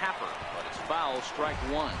little tapper, but it's foul, strike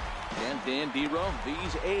one. And Dan Dero,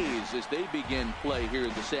 these A's, as they begin play here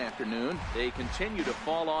this afternoon, they continue to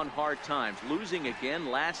fall on hard times, losing again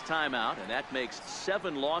last time out, and that makes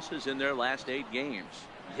 7 losses in their last 8 games.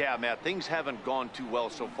 Yeah, Matt, things haven't gone too well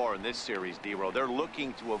so far in this series, Dero. They're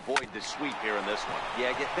looking to avoid the sweep here in this one.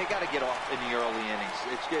 Yeah, they got to get off in the early innings.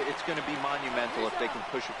 It's going to be monumental if they can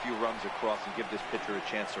push a few runs across and give this pitcher a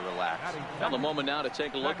chance to relax. Now the moment now to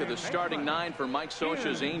take a look at the starting 9 for Mike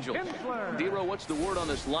Scioscia's Angels. Dero, what's the word on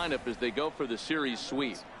this lineup as they go for the series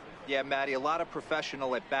sweep? Yeah, Matty, a lot of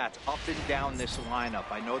professional at-bats up and down this lineup.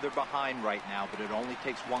 I know they're behind right now, but it only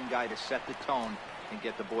takes one guy to set the tone and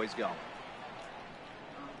get the boys going.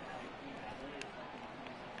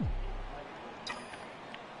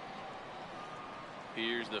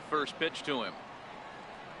 Here's the first pitch to him.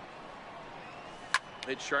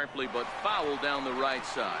 Hit sharply but foul down the right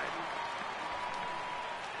side.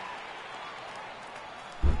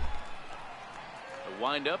 The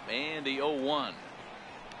windup and the 0-1.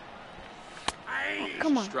 Oh,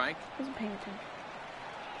 come on. Strike. Wasn't paying attention.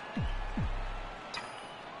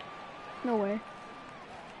 No way.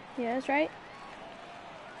 Yeah, that's right.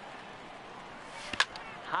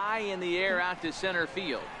 High in the air out to center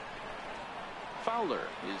field. Fowler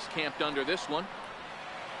is camped under this one.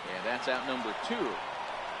 And that's out number 2.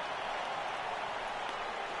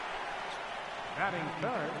 Batting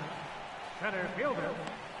third, center fielder,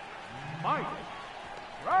 Mike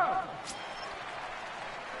Trout.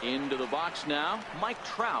 Into the box now, Mike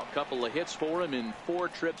Trout. Couple of hits for him in 4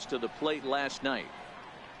 trips to the plate last night.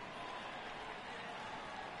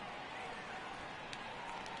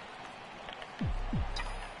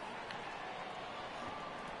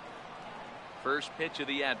 First pitch of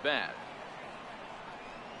the at-bat.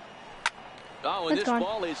 Oh, and this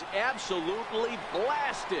ball is absolutely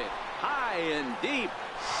blasted. High and deep.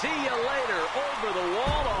 See you later. Over the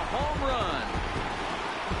wall, a home run.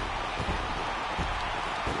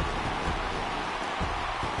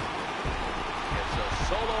 It's a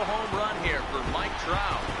solo home run here for Mike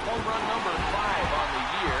Trout. Home run number 5 on the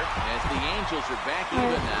year as the Angels are back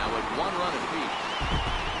even now at 1 run apiece.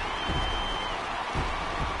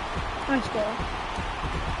 Nice ball.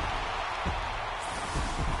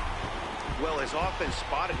 Well, his offense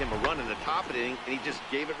spotted him a run in the top of the inning, and he just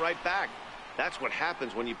gave it right back. That's what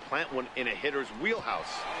happens when you plant one in a hitter's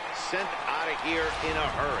wheelhouse. Sent out of here in a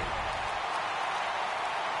hurry.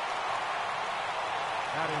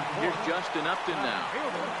 Here's Justin Upton now.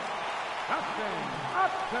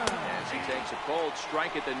 As he takes a cold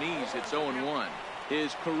strike at the knees, it's 0-1.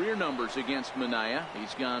 His career numbers against Manaea,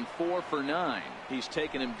 he's gone 4 for 9. He's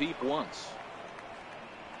taken him deep once.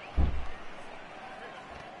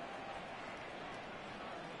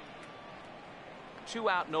 Two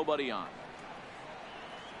out, nobody on.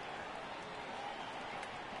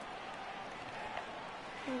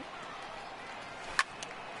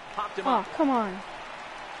 Popped him up. Oh, come on.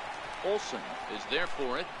 Olsen is there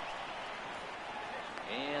for it.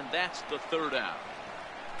 And that's the 3rd out.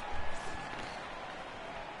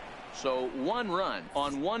 So 1 run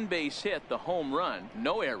on 1 base hit, the home run,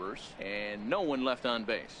 no errors, and no one left on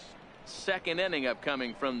base. 2nd inning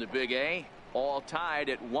upcoming from the Big A, all tied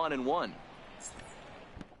at 1-1.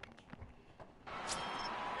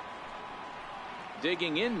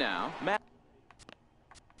 Digging in now, Matt.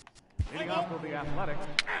 Leading off will be Athletics.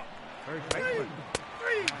 First baseman.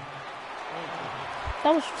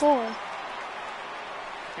 That was 4.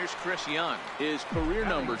 Here's Chris Young. His career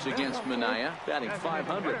numbers against Manaea, batting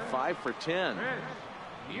 .500, 5 for 10.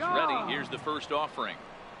 He's ready. Here's the first offering.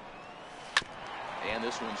 And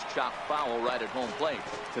this one's chopped foul right at home plate.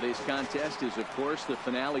 Today's contest is, of course, the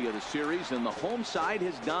finale of the series, and the home side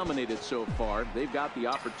has dominated so far. They've got the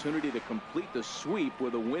opportunity to complete the sweep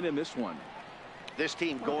with a win in this one. This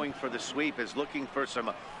team going for the sweep is looking for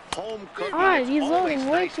some home cooking. Alright, he's it's always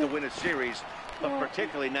loading. nice to win a series, but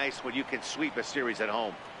particularly nice when you can sweep a series at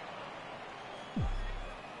home.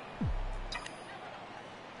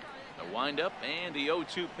 The windup and the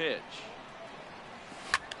 0-2 pitch.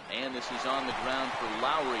 And this is on the ground for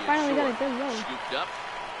Lowry. Finally got a good load. Scooped up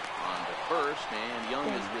on the first, and Young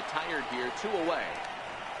is retired here, 2 away.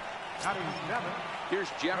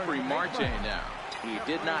 Here's Jeffrey Marte now. He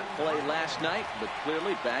did not play last night, but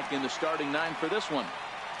clearly back in the starting 9 for this one.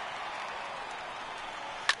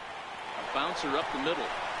 A bouncer up the middle.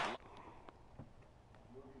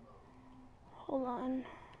 Hold on.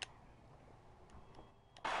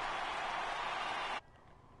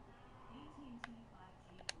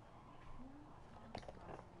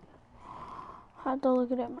 I have to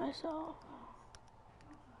look at myself.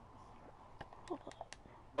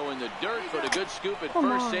 In the dirt, but a good scoop at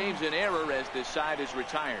first saves an error as this side is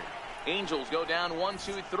retired. Angels go down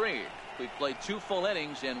 1-2-3. We've played 2 full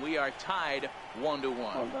innings and we are tied 1-1.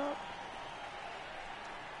 Hold up.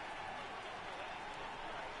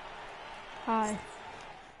 Hi.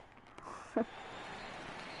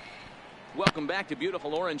 Welcome back to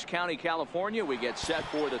beautiful Orange County, California. We get set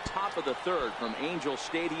for the top of the 3rd from Angel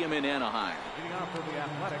Stadium in Anaheim.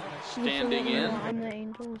 Standing in. I'm the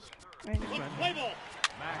Angels right now. Play ball.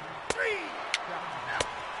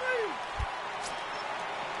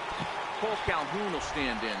 Cole Calhoun will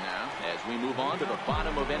stand in now as we move on to the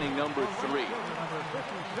bottom of inning number 3.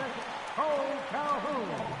 Cole Calhoun.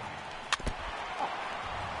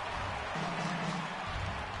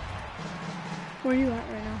 Where are you at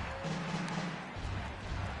right now?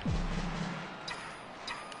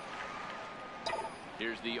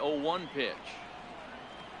 Here's the 0-1 pitch.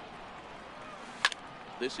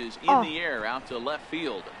 This is in the air out to left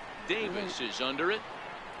field. Davis is under it.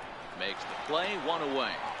 Makes the play, 1 away.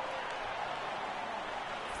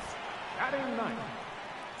 Batting ninth,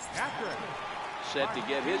 Catherine. Set to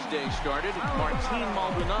get his day started, Martin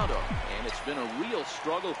Maldonado. And it's been a real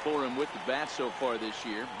struggle for him with the bat so far this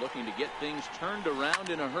year. Looking to get things turned around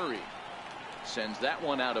in a hurry. Sends that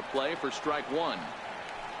one out of play for strike 1.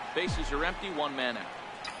 Bases are empty, 1 man out.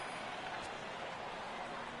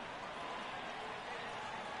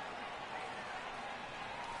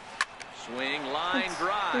 Swing, line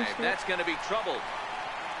drive. That's going to be trouble.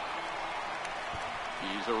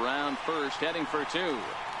 He's around first, heading for 2.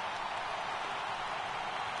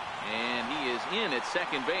 And he is in at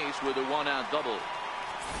second base with a 1-out double.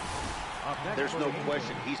 There's no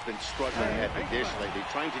question he's been struggling at the dish lately,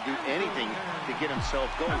 trying to do anything to get himself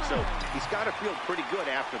going. So he's got to feel pretty good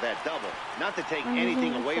after that double. Not to take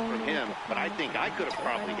anything away from him, but I think I could have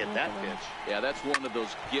probably hit that pitch. Yeah, that's one of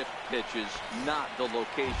those gift pitches, not the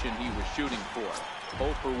location he was shooting for.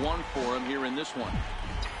 0 for 1 for him here in this one.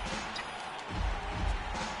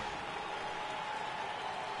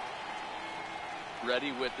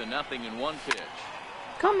 Ready with the 0-1 pitch.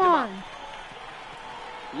 Come on.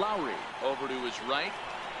 Lowry over to his right.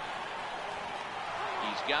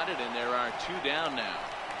 He's got it, and there are 2 down now.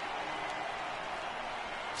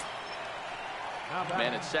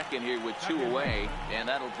 Man at second here with 2 away, and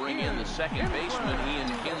that'll bring in the second baseman, Ian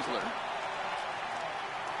Kinsler.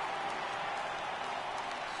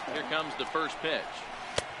 Here comes the first pitch.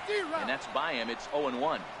 And that's by him. It's 0-1. 0-1.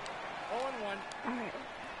 All right.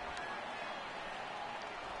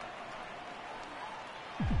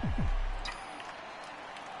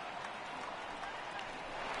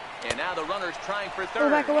 And now the runner's trying for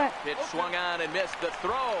third. Back away. Pitch swung on and missed the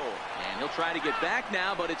throw. And he'll try to get back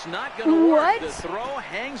now, but it's not going to work. The throw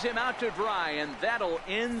hangs him out to dry, and that'll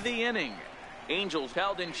end the inning. Angels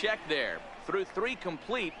held in check there. Through 3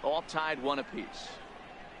 complete, all tied 1 apiece.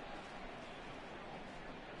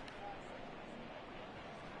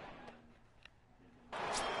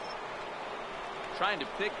 Trying to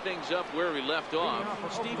pick things up where he left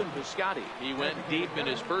off, Stephen Piscotty. He went deep in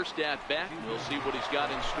his first at-bat. We'll see what he's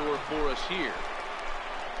got in store for us here.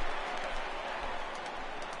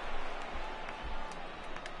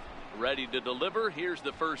 Ready to deliver. Here's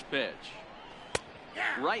the first pitch.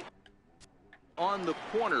 Right on the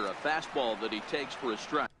corner, a fastball that he takes for a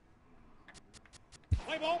strike.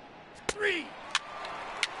 Play ball. 3. He's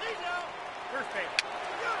out. First base.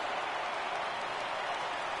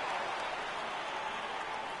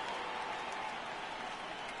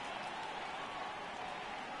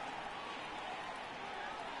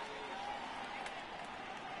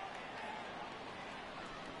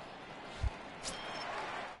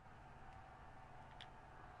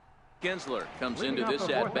 Kinsler comes into this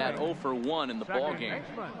at-bat 0 for 1 in the ball game.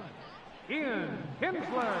 Ian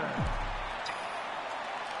Kinsler.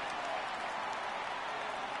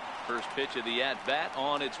 First pitch of the at-bat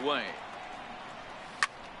on its way.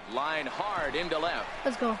 Line hard into left.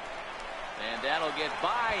 Let's go. And that'll get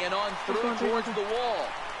by and on through towards the wall.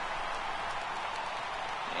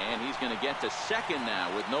 And he's going to get to second now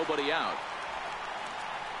with nobody out.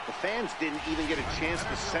 The fans didn't even get a chance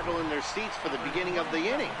to settle in their seats for the beginning of the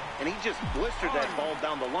inning. And he just blistered that ball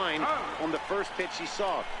down the line on the first pitch he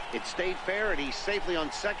saw. It stayed fair, and he's safely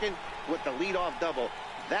on second with the leadoff double.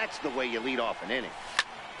 That's the way you lead off an inning.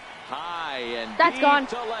 High and that's deep gone.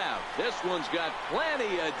 To left. This one's got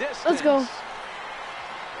plenty of distance. Let's go.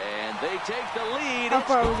 And they take the lead. How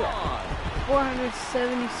far it's was gone. it?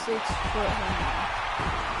 476 foot.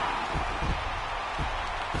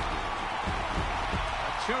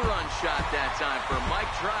 Two-run shot that time for Mike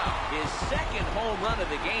Trout, his second home run of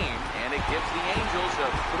the game, and it gives the Angels a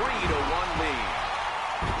 3-1 lead.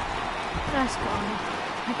 That's gone.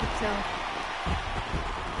 I could tell.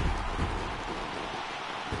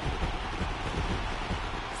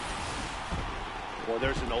 Well,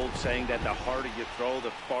 there's an old saying that the harder you throw,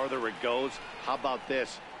 the farther it goes. How about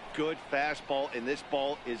this? Good fastball, and this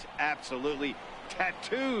ball is absolutely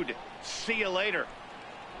tattooed. See you later.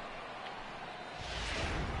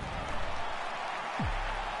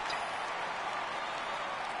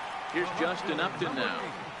 Here's Justin Upton now.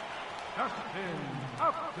 Justin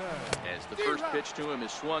Upton. As the first pitch to him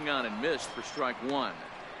is swung on and missed for strike 1.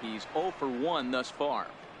 He's 0 for 1 thus far.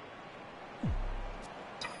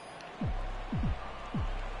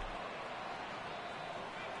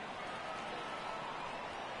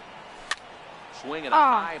 Swinging a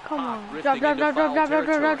high pop, drifting into foul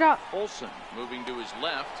territory. Olsen moving to his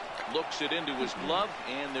left, looks it into his glove,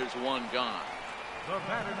 and there's one gone. The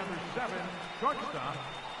batter, number 7, shortstop,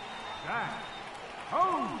 Zach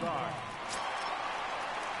Kozar.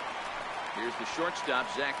 Here's the shortstop,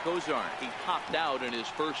 Zach Kozar. He popped out in his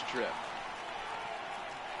first trip.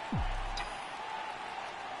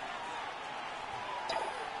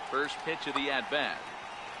 First pitch of the at-bat.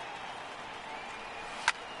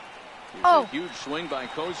 A huge swing by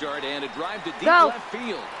Kozar and a drive to deep left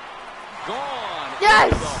field. Gone.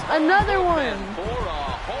 Yes, another one. For a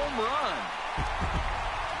home run.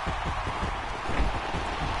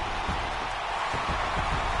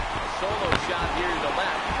 A solo shot here to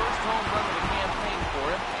left. First home run of the campaign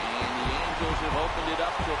for him, and the Angels have opened it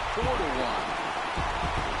up to 4-1.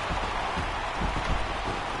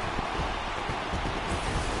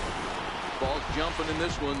 Ball's jumping in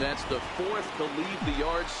this one. That's the 4th to leave the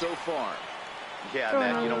yard so far. Yeah,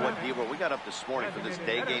 man, you know what, Deaver, we got up this morning for this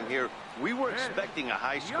day game here. We were expecting a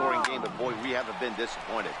high-scoring game, but, boy, we haven't been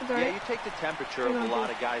disappointed. Yeah, you take the temperature of a lot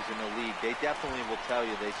of guys in the league. They definitely will tell you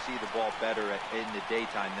they see the ball better in the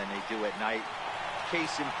daytime than they do at night.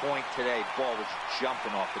 Case in point today, ball was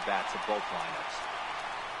jumping off the bats of both lineups.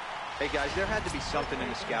 Hey, guys, there had to be something in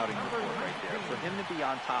the scouting report right there. For him to be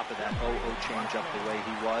on top of that 0-0 changeup the way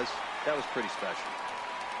he was, that was pretty special.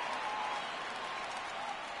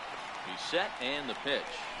 He's set and the pitch.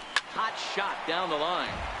 Hot shot down the line.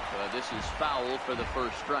 This is foul for the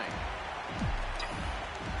first strike.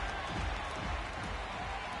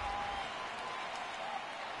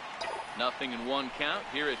 Nothing in 1 count.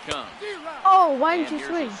 Here it comes. Oh, why didn't you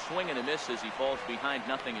swing? A swing and a miss as he falls behind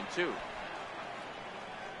 0-2.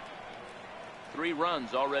 3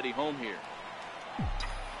 runs already home here.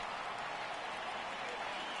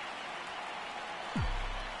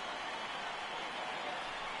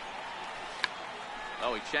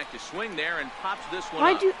 Oh, he checked his swing there and pops this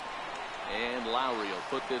one up. And Lowry will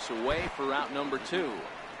put this away for out number 2.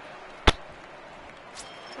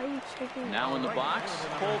 Why are you checking? Now in the box,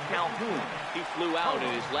 Cole Calhoun. He flew out in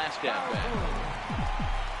his last at-bat.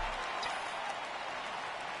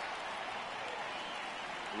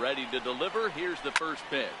 Ready to deliver. Here's the first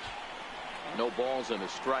pitch. No balls and a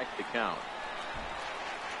strike to count.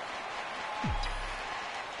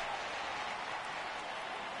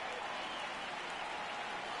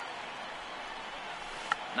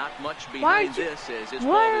 Not much behind this as his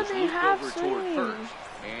ball is looped over toward first.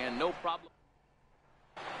 And no problem.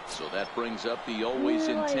 So that brings up the always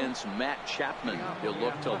intense Matt Chapman. He'll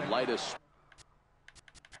look to light us.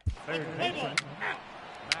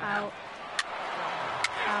 Out.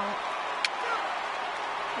 Out.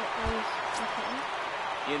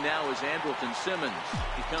 In now is Andrelton Simmons.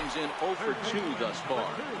 He comes in 0 for 2 thus far.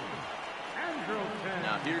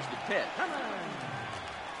 Now here's the pitch.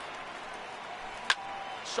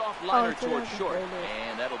 Soft liner toward short,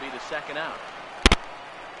 and that'll be the second out.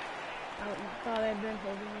 I thought I'd been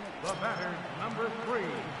holding it. The batter, number 3.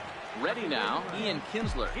 Ready now, Ian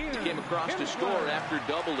Kinsler. He came across to score after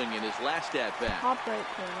doubling in his last at-bat.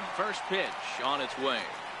 First pitch on its way.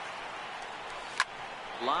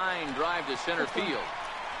 Line drive to center field.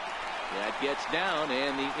 That gets down,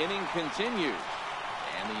 and the inning continues.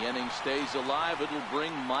 And the inning stays alive. It'll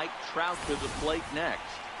bring Mike Trout to the plate next.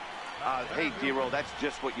 Hey, D-Roll, that's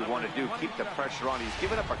just what you want to do. Keep the pressure on. He's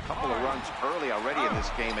given up a couple of runs early already in this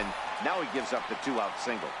game, and now he gives up the 2-out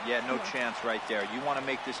single. Yeah, no chance right there. You want to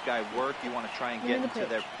make this guy work. You want to try and get into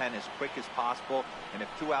their pen as quick as possible. And if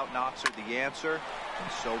 2-out knocks are the answer, then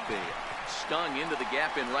so be it. Stung into the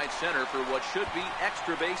gap in right center for what should be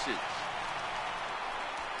extra bases.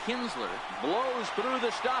 Kinsler blows through the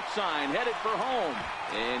stop sign, headed for home.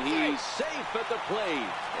 And he's safe at the plate.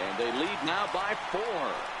 And they lead now by 4.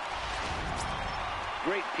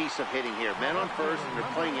 Great piece of hitting here. Men on first, and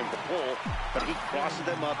they're playing him to pull, but he crosses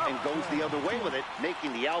them up and goes the other way with it,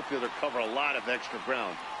 making the outfielder cover a lot of extra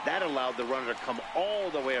ground. That allowed the runner to come all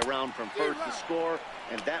the way around from first to score,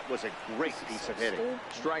 and that was a great piece of hitting.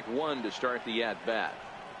 Strike 1 to start the at-bat.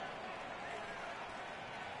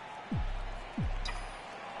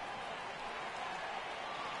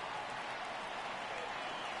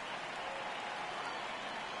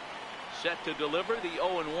 Set to deliver the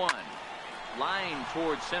 0-1. Line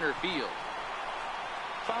towards center field.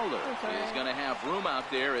 Fowler is going to have room out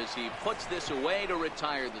there as he puts this away to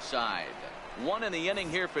retire the side. 1 in the inning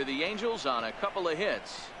here for the Angels on a couple of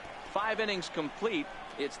hits. 5 innings complete.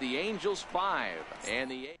 It's the Angels 5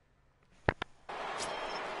 and the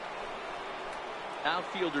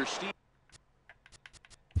outfielder Steve.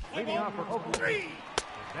 Leading off for Oakland.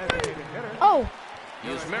 Oh.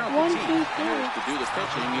 Is Merrill to do the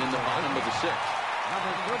pitching in the bottom of the 6th.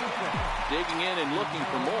 Digging in and looking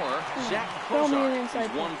for more. Zach Kozar is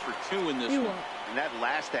 1 for 2 in this one. And that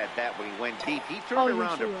last at-bat when he went deep, he turned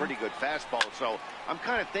around a pretty good fastball. So I'm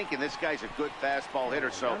kind of thinking this guy's a good fastball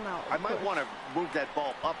hitter. So I might want to move that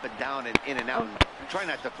ball up and down and in and out. And try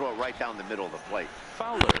not to throw it right down the middle of the plate.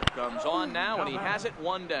 Fowler comes on now, and he has it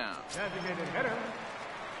 1 down. Designated hitter.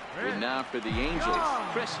 And now for the Angels,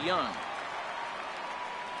 Chris Young.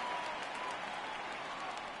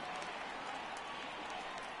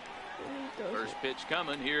 First pitch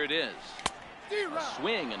coming. Here it is. A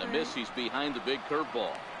swing and a miss. He's behind the big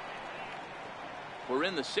curveball. We're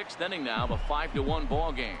in the 6th inning now of a 5-1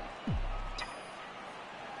 ball game.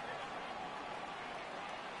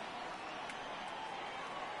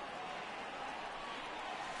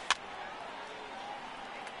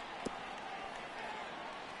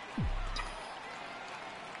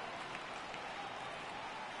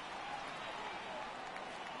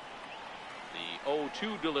 The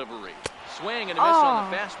 0-2 delivery. Swing and a miss on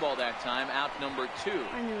the fastball that time. Out number 2.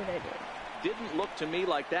 I knew what I did. Didn't look to me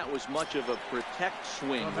like that was much of a protect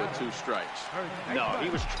swing with 2 strikes. No, he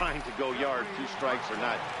was trying to go yard, 2 strikes or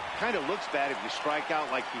not. Kind of looks bad if you strike out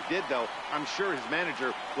like he did, though. I'm sure his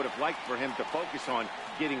manager would have liked for him to focus on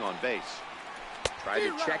getting on base. Try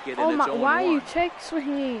to check it, and it's 0-1. Why are you check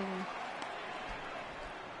swinging?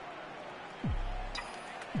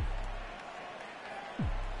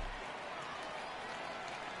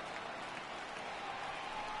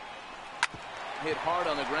 Hit hard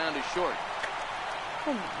on the ground is short.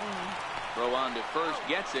 Come on. Throw on to first,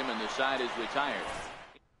 gets him, and the side is retired.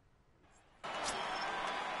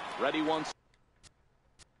 Ready once.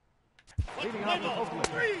 Leading off the Oakland.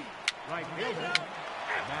 Right fielder.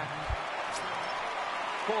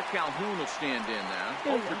 Cole Calhoun will stand in now.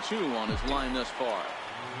 0 for 2 on his line thus far.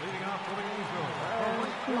 Leading off for the Angels.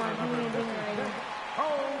 Come on, give me a ding right.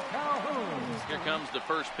 Cole Calhoun. Here comes the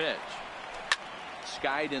first pitch.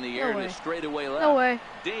 Skied in the air to straightaway left. No way.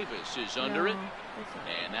 Davis is under it.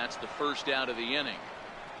 And that's the first out of the inning.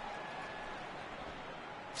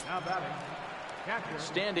 Now batting. Catcher.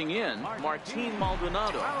 Standing in, Martin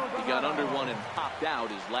Maldonado. He got under one and popped out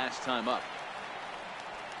his last time up.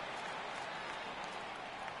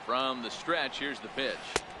 From the stretch, here's the pitch.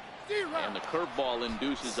 And the curveball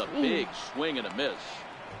induces a big swing and a miss.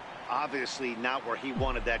 Obviously not where he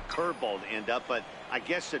wanted that curveball to end up, but I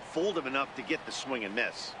guess it fooled him enough to get the swing and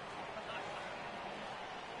miss.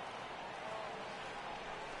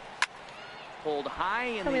 Pulled high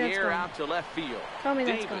in the air out to left field.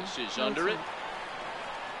 Davis is under it.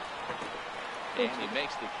 And he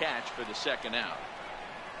makes the catch for the second out.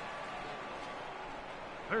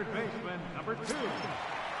 Third baseman, number 2.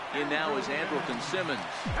 In now is Andrelton Simmons.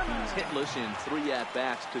 He's hitless in 3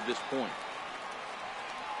 at-bats to this point.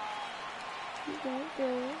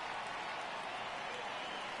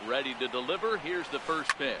 Ready to deliver. Here's the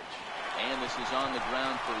first pitch. And this is on the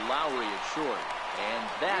ground for Lowry at short. And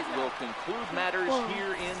that will conclude matters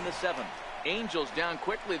here in the 7th. Angels down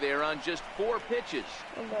quickly there on just 4 pitches.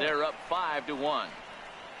 They're up 5-1.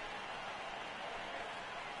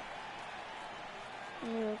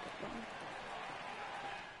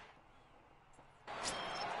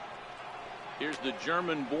 Here's the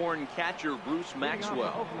German-born catcher Bruce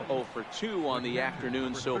Maxwell. 0 for 2 on the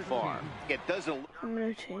afternoon so far. It doesn't. I'm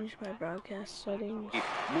gonna change my broadcast settings.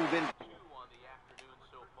 Move in.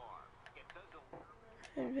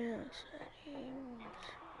 Advanced settings.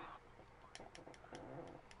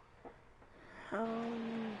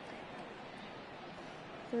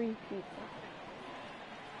 3 people.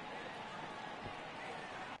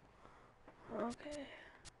 Okay.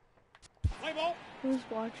 Play ball. Who's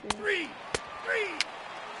watching? 3.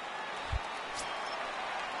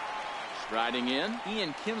 Striding in,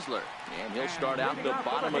 Ian Kinsler. And he'll start out the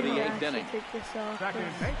bottom of the 8th inning. Second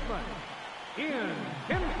baseman, Ian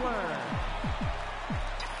Kinsler.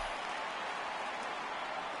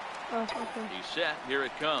 Oh, okay. He's set. Here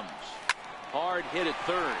it comes. Hard hit at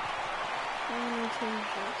third. I'm gonna change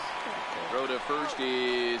this. Throw to first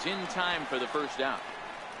is in time for the first out.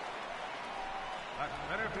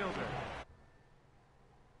 Center fielder.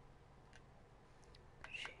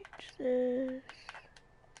 Change this.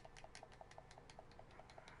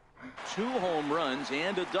 2 home runs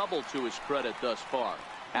and a double to his credit thus far.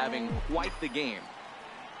 Having quite the game.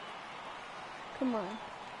 Come on.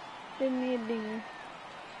 Give me a dinger.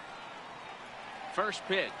 First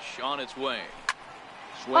pitch on its way.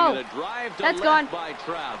 Swinging a drive to left by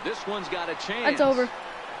Trout. This one's got a chance. That's over.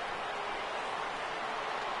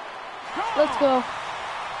 Let's go.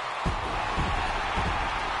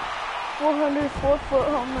 404-foot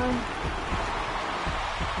home run.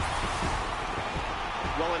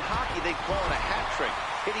 Well, in hockey, they call it a hat trick.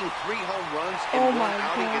 Hitting 3 home runs in one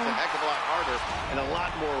outing is a God. heck of a lot harder and a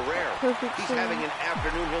lot more rare. Perfect He's swing. having an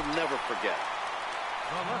afternoon he'll never forget.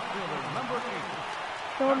 The left fielder, number 8.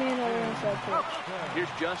 Throw me another inside pitch.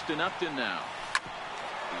 Here's Justin Upton now.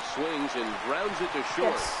 He swings and grounds it to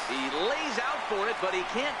short. Yes. He lays out for it, but he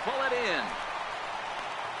can't pull it in.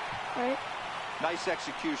 Right? Nice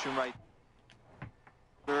execution right.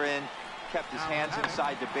 They're in, kept his hands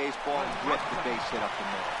inside the baseball and ripped the base hit up the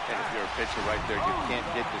middle. And if you're a pitcher right there, you can't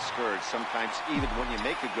get discouraged. Sometimes even when you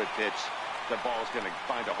make a good pitch, the ball's going to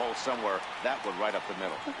find a hole somewhere. That one right up the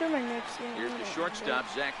middle. Look at my next game. Here's the shortstop,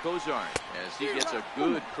 Zach Kozar, as he gets a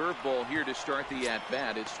good curveball here to start the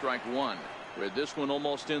at-bat. It's strike 1. With this one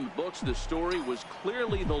almost in the books, the story was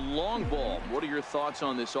clearly the long ball. What are your thoughts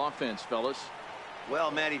on this offense, fellas?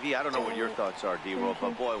 Well, Matty V, I don't know what your thoughts are, D-Roll,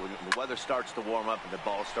 but boy, when the weather starts to warm up and the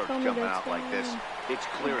ball starts jumping out like this, it's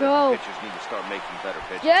clear that the pitchers need to start making better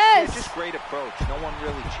pitches. Yes! It's just great approach. No one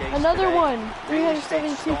really chased Another today. one. Really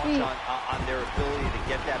 372 stayed staunch feet. on their ability to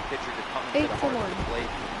get that pitcher to come into the heart of the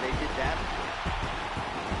plate. They did that.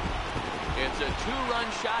 It's a 2-run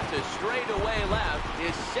shot to straightaway left,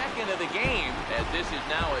 his second of the game, as this is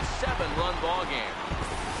now a 7-run ball game.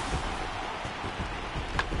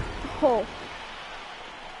 Oh.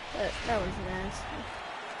 That was nasty.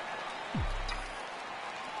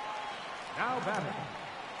 Now batting.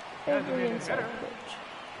 Every inside hitter. pitch.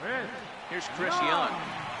 Chris. Here's Chris Young.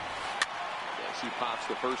 Yes, he pops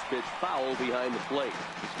the first pitch foul behind the plate.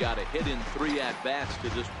 He's got a hit in 3 at-bats to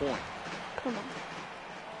this point. Come on.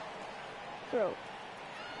 Throw.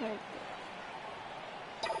 Right.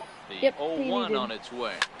 The Yep, 0-1 he on its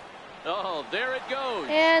way. Oh, there it goes.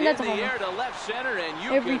 And that's in a the home air to left center, and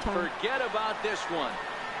you Every can time. forget about this one.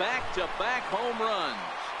 Back-to-back home runs.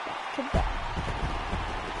 To back.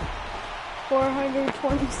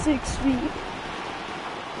 426 feet.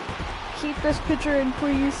 Keep this pitcher in,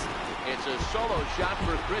 please. It's a solo shot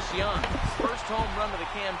for Chris Young. First home run of the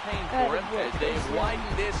campaign for him, as they've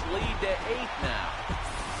widened this lead to 8 now.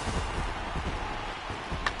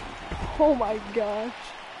 Oh my gosh.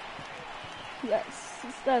 That's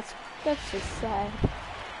just sad.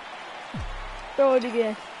 Throw it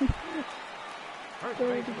again. First Throw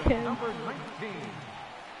it baseman, again. number 19.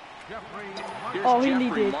 Jeffrey Martin. Here's Oh, he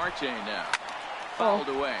Jeffrey did. Marte now. Fouled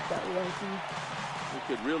away. That was easy.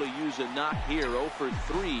 We could really use a knock here. 0 for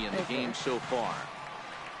 3 in the game so far.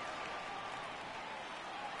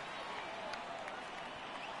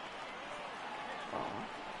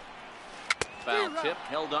 Foul tip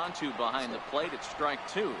held onto behind the plate. It's strike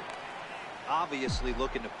 2. Obviously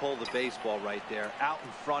looking to pull the baseball right there. Out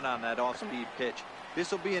in front on that off-speed pitch.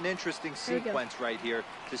 This will be an interesting sequence right here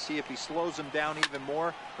to see if he slows him down even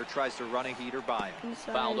more or tries to run a heater by him.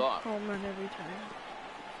 Inside Fouled off. home run every time.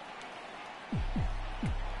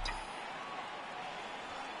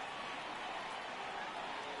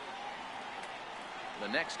 The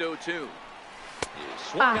next 0-2 is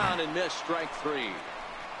swung on and missed. Strike 3.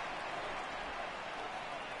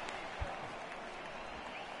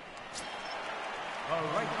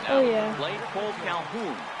 Now Oh, yeah. plate Cole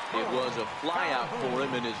Calhoun. It was a flyout for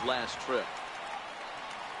him in his last trip.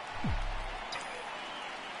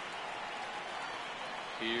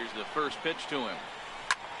 Here's the first pitch to him.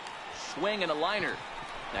 Swing and a liner.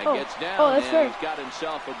 That gets down, that's and right. he's got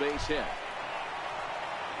himself a base hit.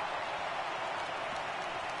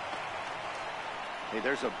 Hey,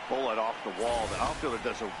 there's a bullet off the wall. The outfielder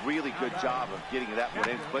does a really good job of getting that one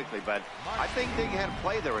in quickly, but I think they had a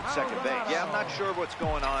play there at second base. Yeah, I'm not sure what's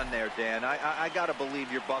going on there, Dan. I got to believe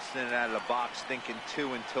you're busting it out of the box thinking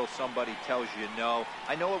 2 until somebody tells you no.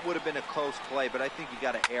 I know it would have been a close play, but I think you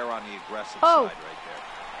got to err on the aggressive side right there.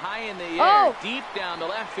 High in the air, deep down the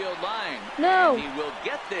left field line. No. And he will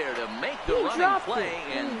get there to make the He running dropped play,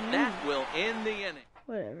 it. and that will end the inning.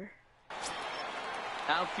 Whatever.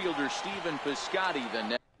 Outfielder Steven Piscotty, the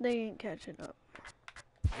net. They ain't catching up.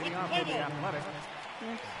 Leading off for the Athletic.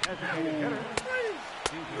 Designated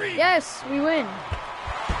hitter. Yes, we win.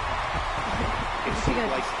 It seems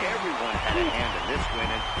like everyone had a hand in this win,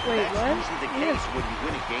 and Wait, that's what? usually the case when you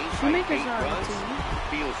win a game by Shoemaker's 8 not on the runs. team.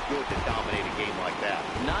 Feels good to dominate a game like that.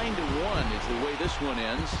 9-1 is the way this one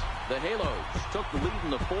ends. The Halos took the lead in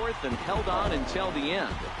the 4th and held on until the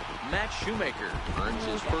end. Matt Shoemaker earns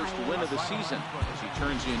his first win of the season as he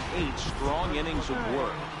turns in 8 strong innings of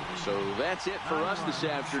work. So that's it for us this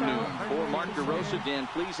afternoon. For Mark DeRosa, Dan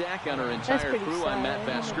Plesac, and our entire crew, I'm Matt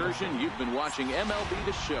Vasgersian. You've been watching MLB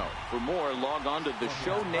The Show. For more, log on to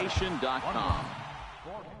theshownation.com.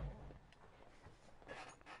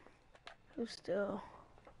 Who's still?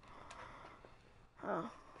 Oh.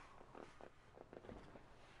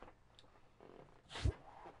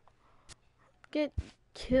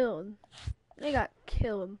 killed. They got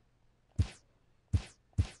killed.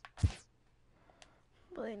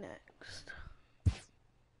 Play next.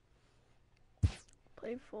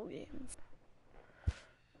 Play full game.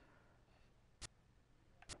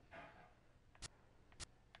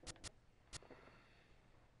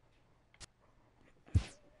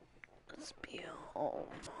 Let's be home.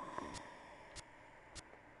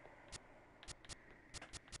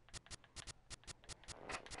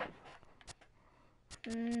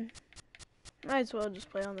 Might as well just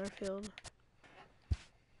play on their field.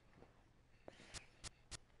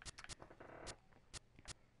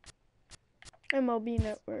 MLB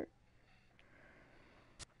Network.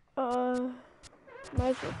 Might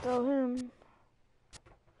as well throw him.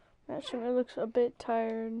 Actually, it looks a bit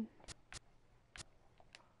tired.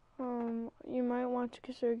 You might want to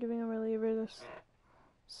consider giving a reliever this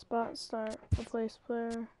spot start, replace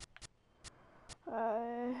player.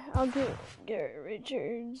 I'll do Garrett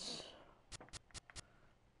Richards.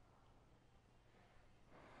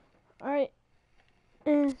 Alright.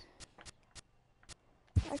 I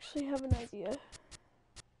actually have an idea.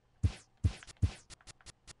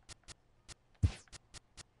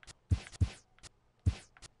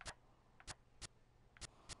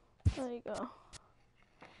 There you go.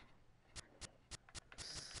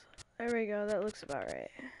 There we go, that looks about right.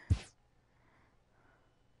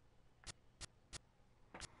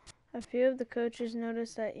 A few of the coaches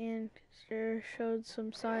noticed that Ian showed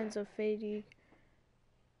some signs of fatigue.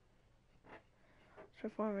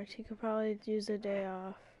 Performance, he could probably use a day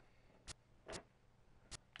off.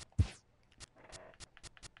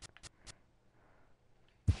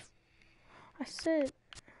 I said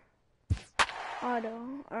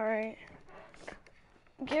auto. Alright.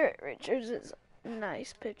 Garrett Richards is a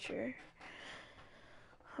nice pitcher.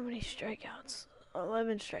 How many strikeouts?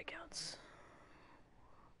 11 strikeouts.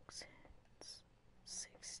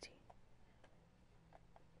 60.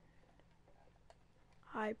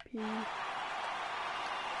 IP.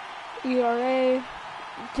 ERA.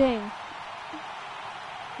 Dang.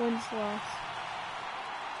 Wins loss.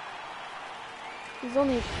 He's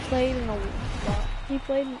only played in a lot. He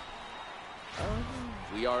played.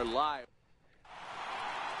 We are live.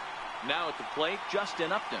 Now at the plate,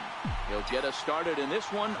 Justin Upton. He'll get us started in this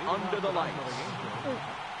one under the lights.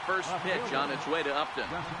 First pitch on its way to Upton.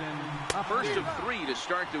 First of 3 to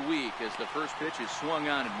start the week as the first pitch is swung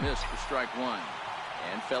on and missed for strike 1.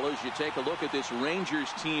 And fellas, you take a look at this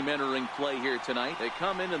Rangers team entering play here tonight. They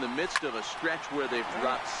come in the midst of a stretch where they've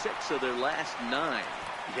dropped 6 of their last 9.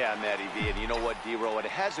 Yeah, Matty V, and you know what, D-Row, it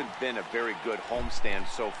hasn't been a very good homestand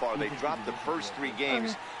so far. They dropped the first 3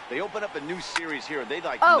 games. They open up a new series here, and they'd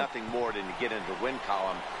like nothing more than to get into the win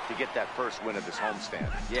column to get that first win of this homestand.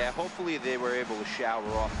 Yeah, hopefully they were able to shower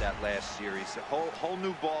off that last series. A whole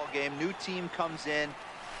new ball game, new team comes in,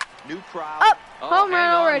 new crowd. Home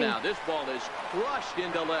run already. Now this ball is crushed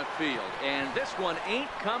into left field, and this one ain't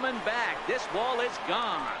coming back. This ball is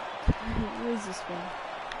gone. What is this one?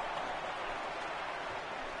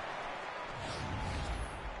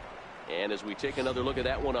 And as we take another look at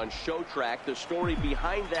that one on Show Track, the story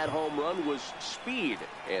behind that home run was speed,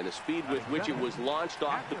 and the speed with which it was launched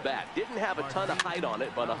off the bat. Didn't have a ton of height on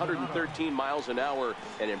it, but 113 miles an hour,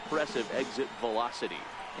 an impressive exit velocity.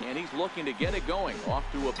 And he's looking to get it going, off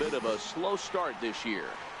to a bit of a slow start this year.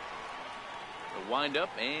 The windup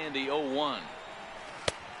and the 0-1.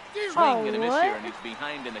 Swing and a miss here, and he's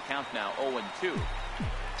behind in the count now, 0-2.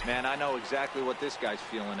 Man, I know exactly what this guy's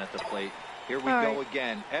feeling at the plate. Here we go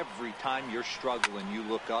again. Every time you're struggling, you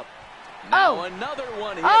look up. Now another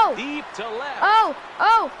one hit deep to left.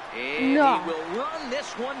 And he will run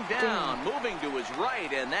this one down, moving to his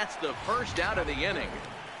right, and that's the first out of the inning.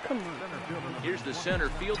 Come on. Here's the center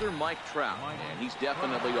fielder, Mike Trout, and he's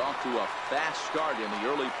definitely off to a fast start in the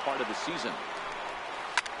early part of the season.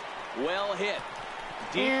 Well hit.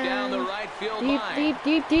 Deep down the right field line.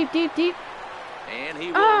 Deep. And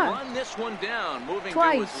he will run this one down, moving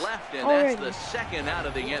to his left, and that's the second out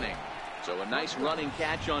of the inning. So a nice running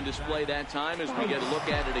catch on display that time as we get a look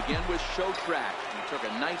at it again with Show Track. He took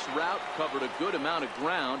a nice route, covered a good amount of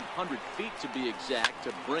ground, 100 feet to be exact,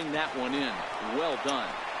 to bring that one in. Well done.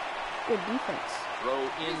 Good defense. Throw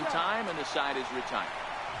in time, and the side is retired.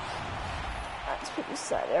 That's what the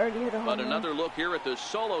side. I already hit a home run. But another look here at the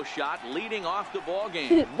solo shot leading off the ball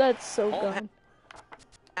game. That's so good.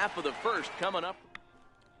 Half of the first coming up.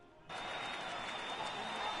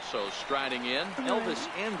 So striding in, Elvis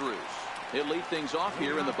Andrus. He'll lead things off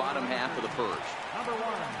here in the bottom half of the first. Number 1,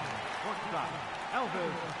 shortstop,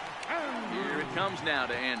 Elvis Andrus. Here it comes now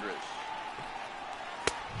to Andrus.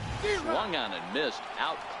 Swung on and missed,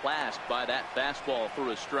 outclassed by that fastball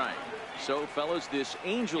for a strike. So, fellas, this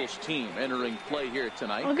Angels team entering play here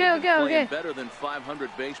tonight. Playing better than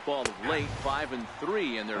 500 baseball of late,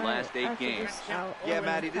 5-3 in their last 8 games. Yeah,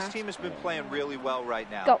 Matty, this team has been playing really well right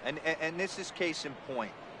now. And this is case in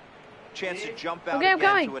point. Chance to jump out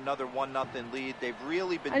again to another 1-0 lead. They've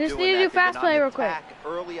really been doing that. I just need to do fast play real quick.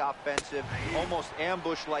 Early offensive, almost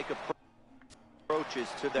ambush-like approaches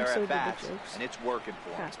to their at-bats, and it's working for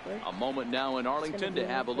them. A moment now in Arlington to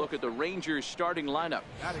have a look at the Rangers starting lineup.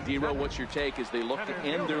 Dero, what's your take as they look to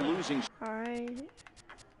end their losing? All right.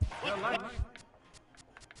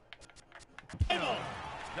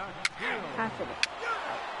 Half of it.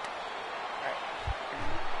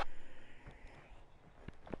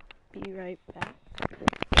 Be right back.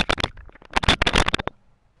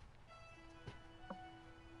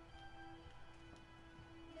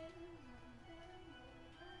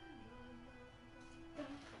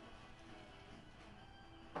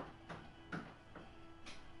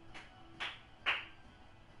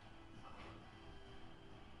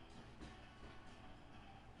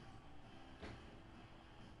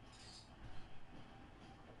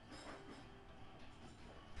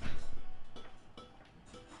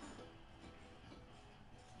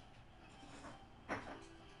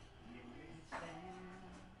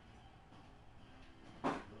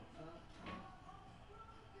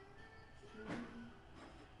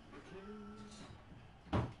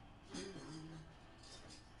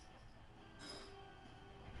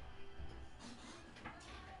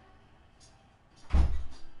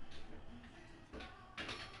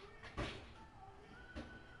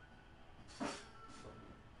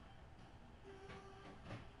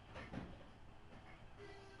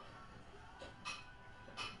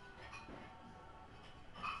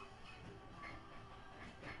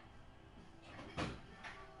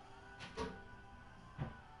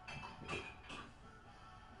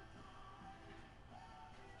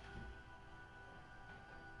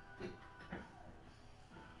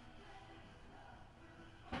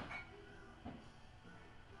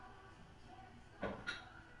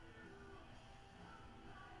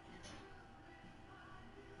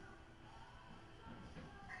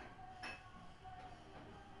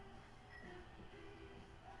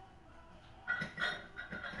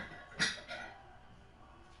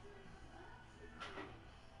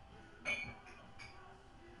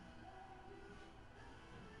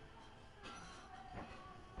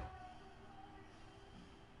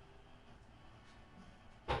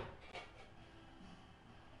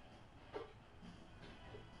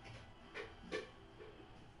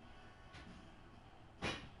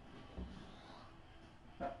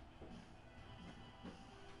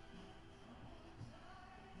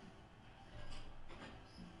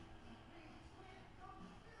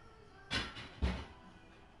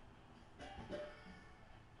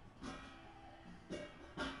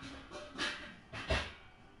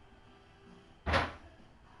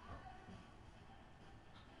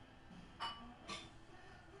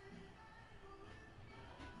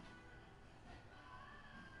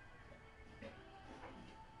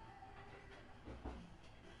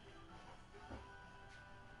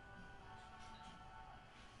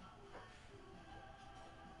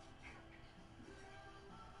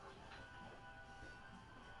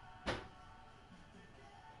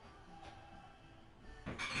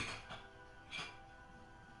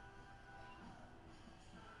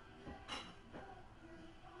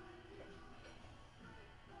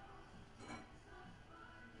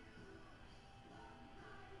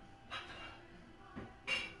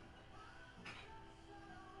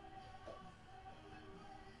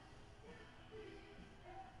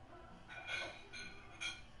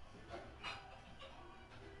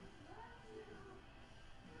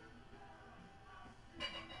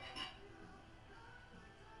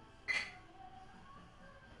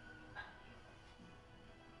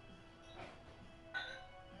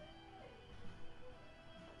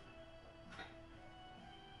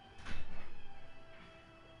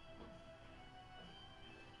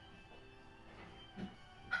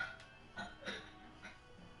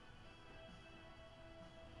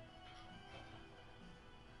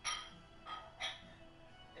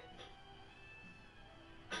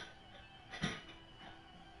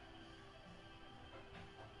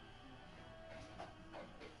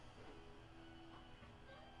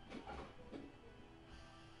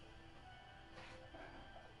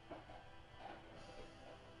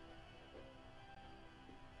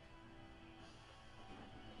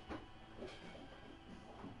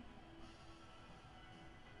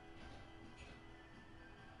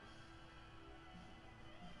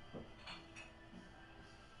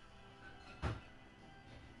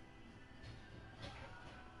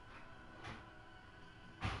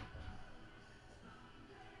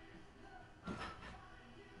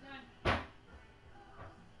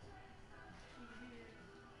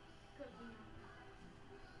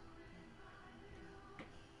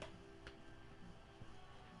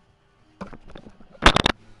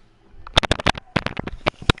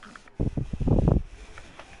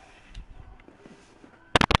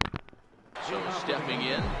 Stepping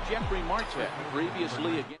in, Jeffrey Martek,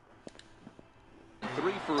 previously again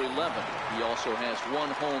 3 for 11. He also has 1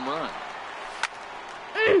 home run.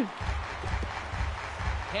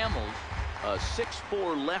 Hamels, a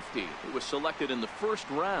 6'4" lefty who was selected in the first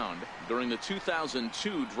round during the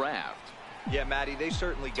 2002 draft. Yeah, Matty, they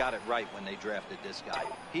certainly got it right when they drafted this guy.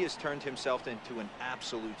 He has turned himself into an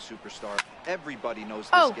absolute superstar. Everybody knows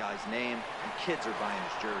this guy's name, and kids are buying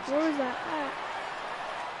his jersey. Where was that at?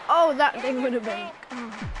 Oh, that thing would have been.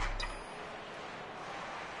 Oh.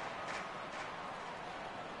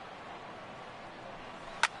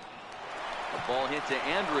 The ball hit to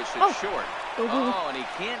Andrus at short. Oh, and he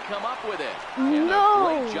can't come up with it. And No.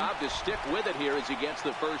 a great job to stick with it here as he gets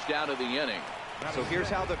the first out of the inning. So here's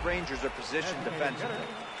how the Rangers are positioned defensively.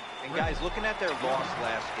 And guys, looking at their loss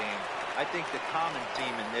last game, I think the common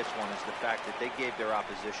theme in this one is the fact that they gave their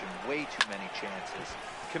opposition way too many chances.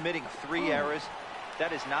 Committing 3 errors,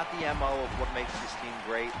 that is not the MO of what makes this team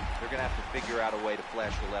great. They're going to have to figure out a way to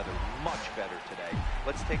flash the leather much better today.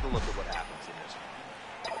 Let's take a look at what happens in this one.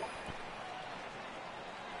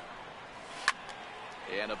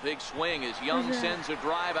 And a big swing as Young sends a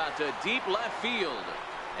drive out to deep left field.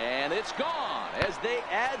 And it's gone as they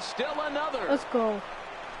add still another. Let's go.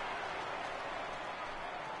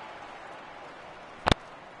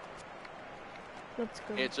 Let's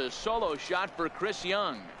go. It's a solo shot for Chris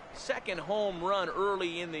Young. Second home run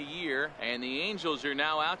early in the year, and the Angels are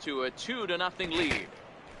now out to a 2-0 lead.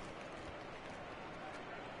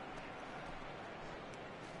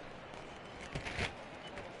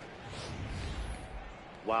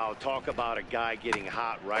 Wow, talk about a guy getting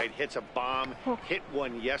hot, right? Hits a bomb, hit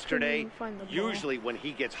one yesterday. Usually when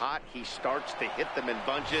he gets hot, he starts to hit them in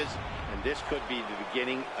bunches, and this could be the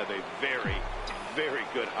beginning of a very, very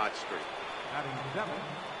good hot streak.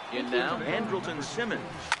 In now, Andrelton Simmons.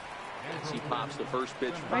 As he pops the first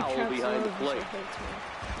pitch foul behind the plate.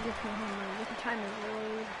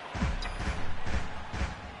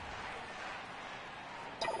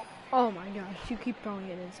 Oh my gosh, you keep throwing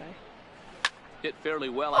it inside. Hit fairly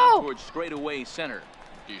well out towards straightaway center.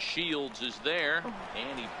 DeShields is there,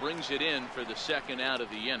 and he brings it in for the second out of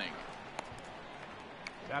the inning.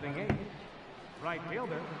 Batting 8, right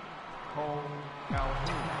fielder, Cole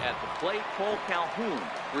Calhoun. At the plate, Cole Calhoun.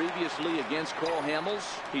 Previously against Cole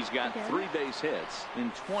Hamels, he's got 3 base hits in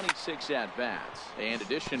 26 at-bats. And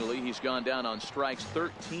additionally, he's gone down on strikes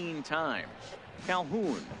 13 times.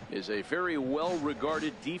 Calhoun is a very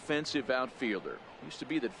well-regarded defensive outfielder. It used to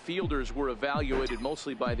be that fielders were evaluated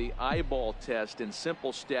mostly by the eyeball test and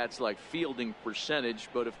simple stats like fielding percentage,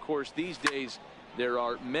 but of course these days there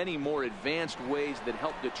are many more advanced ways that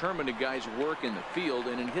help determine a guy's work in the field,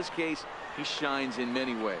 and in his case he shines in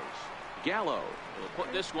many ways. Gallo will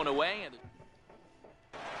put this one away, and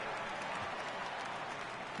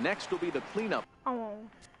next will be the cleanup.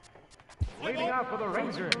 Leading off for the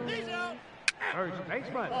Rangers, first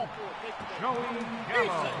baseman, Joey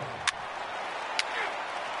Gallo.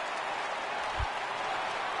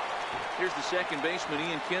 Here's the second baseman,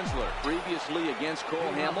 Ian Kinsler. Previously against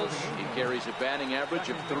Cole Hamels, he carries a batting average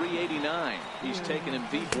of .389. He's taken him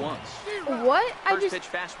deep once. What? First pitch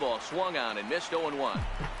fastball swung on and missed 0-1.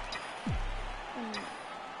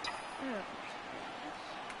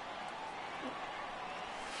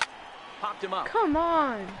 Popped him up. Come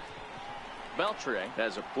on. Beltre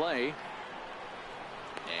has a play.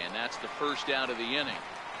 And that's the first out of the inning.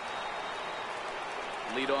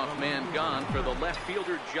 Leadoff man gone for the left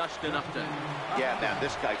fielder, Justin Upton. Yeah, man,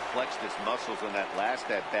 this guy flexed his muscles on that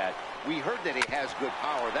last at-bat. We heard that he has good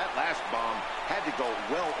power. That last bomb had to go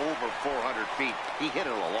well over 400 feet. He hit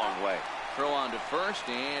it a long way. Throw on to first,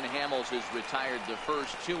 and Hamels has retired the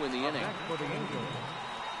first 2 in the inning.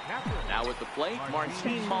 Now at the plate,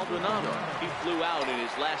 Martin Maldonado. He flew out in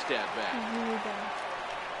his last at-bat.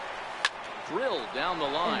 Drilled down the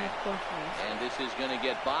line, and this is going to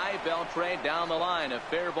get by Beltre down the line. A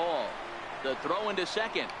fair ball. The throw into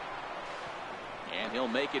second, and he'll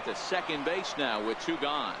make it to second base now with 2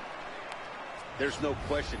 gone. There's no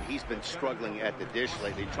question he's been struggling at the dish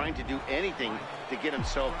lately, trying to do anything to get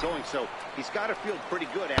himself going. So he's got to feel pretty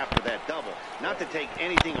good after that double. Not to take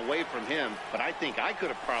anything away from him, but I think I could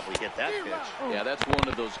have probably hit that pitch. Yeah, that's one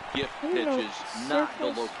of those gift pitches, not the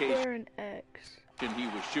location he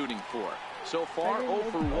was shooting for. So far, 0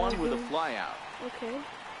 for 1 with a flyout. Okay.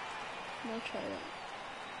 I'll try that.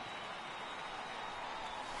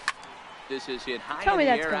 This is hit high in the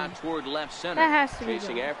air out toward left center. That has to be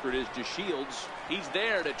Chasing gone. after it is DeShields. He's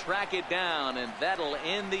there to track it down, and that'll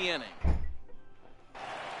end the inning.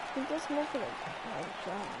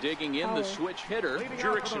 Digging in the switch hitter,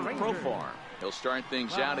 Jurickson Profar. He'll start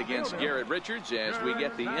things out against Garrett Richards as we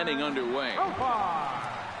get the inning underway.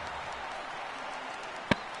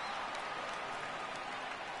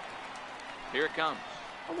 Here it comes.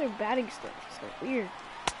 Oh, their batting stuff is so weird.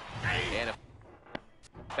 And a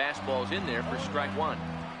fastball's in there for strike one.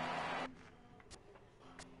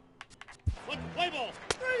 Let's play ball.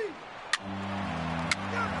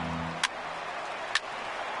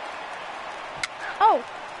 Oh.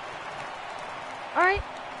 All right.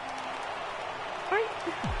 All right.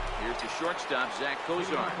 Here's the shortstop, Zach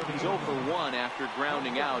Kozar. He's 0 for 1 after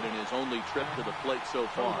grounding out in his only trip to the plate so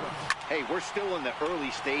far. Hey, we're still in the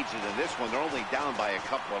early stages of this one. They're only down by a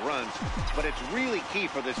couple of runs, but it's really key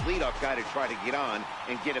for this leadoff guy to try to get on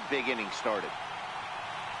and get a big inning started.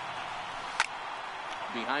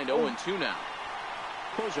 Behind 0-2 now.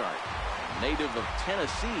 Kozar, native of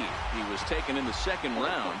Tennessee. He was taken in the second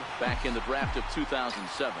round back in the draft of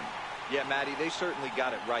 2007. Yeah, Matty, they certainly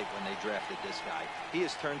got it right when they drafted this guy. He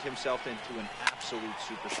has turned himself into an absolute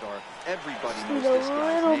superstar. Everybody knows this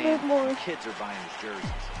guy's name. Kids are buying his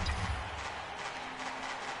jerseys.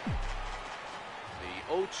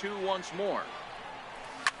 The 0-2 once more.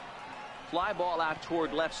 Fly ball out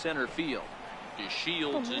toward left center field.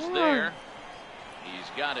 DeShields is there. He's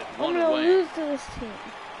got it one away. I'm gonna lose to this team.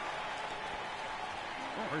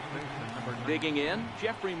 Digging in,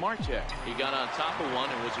 Jeffrey Martek. He got on top of one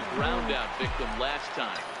and was a ground out victim last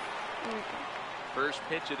time. First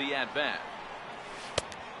pitch of the at-bat.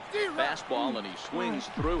 Fastball, and he swings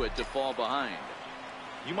through it to fall behind.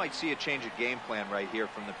 You might see a change of game plan right here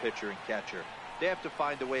from the pitcher and catcher. They have to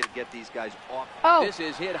find a way to get these guys off. Oh. This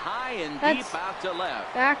is hit high and deep out to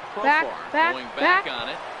left. Back, Profar back, going back back. on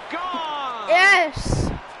it. Gone!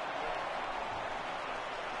 Yes!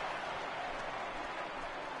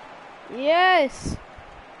 Yes!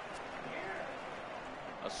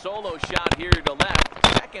 A solo shot here to left.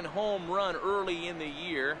 Second home run early in the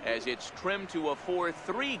year as it's trimmed to a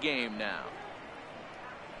 4-3 game now.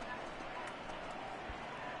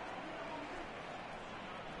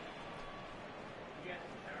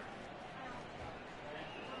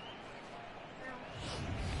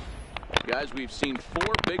 Guys, we've seen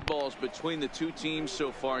 4 big balls between the two teams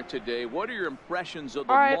so far today. What are your impressions of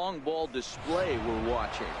the long ball display we're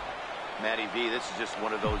watching? Matty V, this is just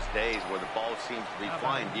one of those days where the ball seems to be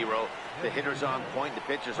flying, D-Row. The hitter's on point, the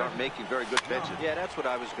pitchers aren't making very good pitches. Yeah, that's what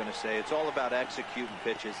I was going to say. It's all about executing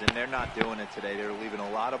pitches, and they're not doing it today. They're leaving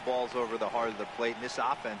a lot of balls over the heart of the plate, and this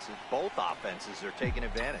offense, both offenses are taking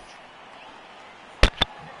advantage.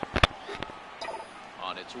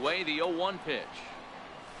 On its way, the 0-1 pitch.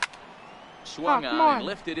 Swung on and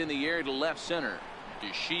lifted in the air to left center.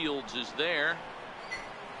 DeShields is there.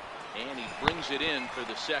 And he brings it in for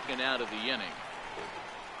the second out of the inning.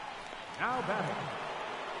 Now batting.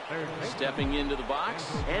 Stepping into the box,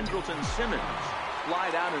 Andrelton Simmons.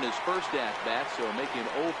 Flied out in his first at-bat, so making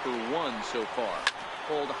 0 for 1 so far.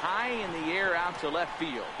 Pulled high in the air out to left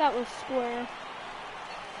field. That was square.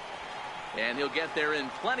 And he'll get there in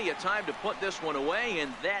plenty of time to put this one away,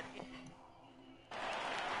 and that...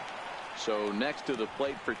 So next to the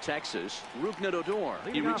plate for Texas, Rougned Odor.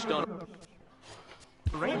 He reached on...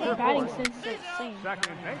 The batting sense is insane.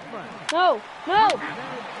 Second baseman. No! No!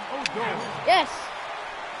 Yes!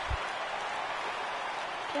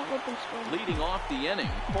 Can't let them score. Leading off the inning,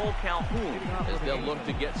 Cole Calhoun, as they'll look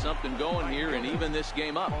to get something going here and even this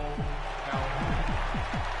game up.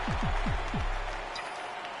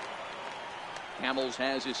 Hamels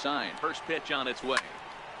has his sign. First pitch on its way.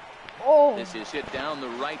 Oh. This is hit down the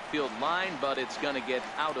right field line, but it's going to get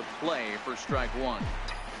out of play for strike one.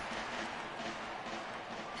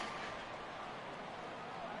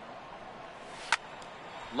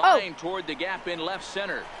 Line toward the gap in left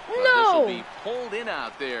center. No. This will be pulled in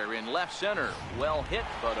out there in left center. Well hit,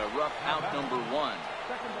 but a rough out number one.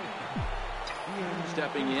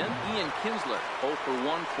 Stepping in, Ian Kinsler. 0 for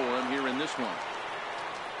 1 for him here in this one.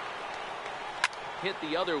 Hit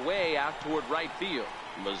the other way out toward right field.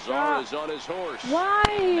 Lazar is on his horse. Why?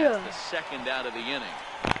 And that's the second out of the inning.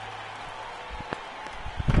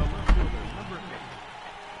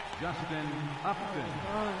 Justin Upton.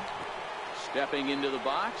 Stepping into the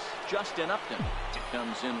box, Justin Upton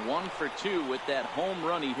comes in 1 for 2 with that home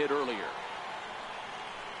run he hit earlier.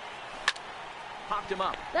 Popped him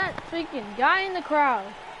up. That freaking guy in the crowd.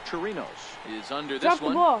 Chirinos is under Drop this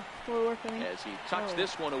one the ball. We're working. as he tucks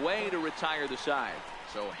this one away to retire the side.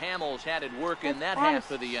 So Hamels had it work in that That's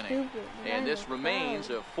half of the inning. And this remains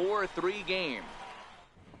a 4-3 game.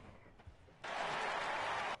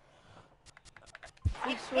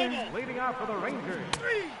 I swear. Leading off for the Rangers.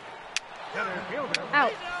 Center fielder.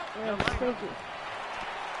 Out. Yeah, thank you.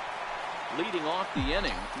 Leading off the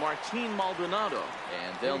inning, Martin Maldonado,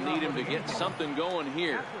 and they'll need him to get something going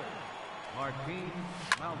here. Martin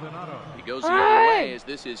Maldonado. He goes the other way as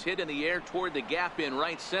this is hit in the air toward the gap in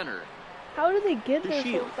right center. How do they get there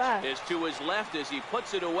so fast? Is to his left as he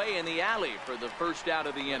puts it away in the alley for the first out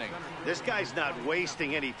of the inning. This guy's not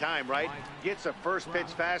wasting any time, right? Gets a first pitch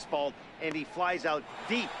fastball, and he flies out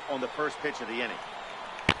deep on the first pitch of the inning.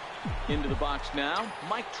 Into the box now,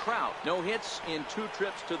 Mike Trout. No hits in 2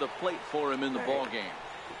 trips to the plate for him in the ball game.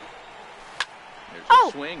 There's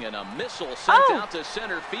a swing and a missile sent out to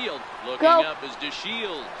center field. Looking up is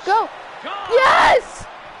DeShields. Go! Gone. Yes!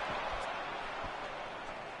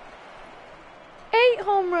 8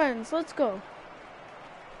 home runs. Let's go.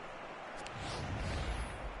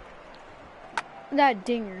 That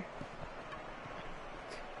dinger.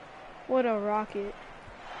 What a rocket.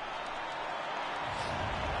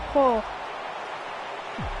 Oh.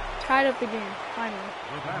 Tied up the game, finally.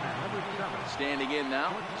 Standing in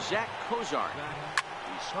now, Zach Cozart.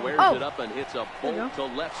 He squares it up and hits a bolt to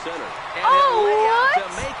left center. And it lay out to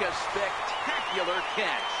make a spectacular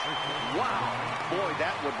catch. Wow. Boy,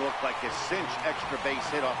 that would look like a cinch extra base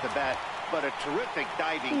hit off the bat, but a terrific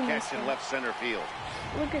diving catch in left center field.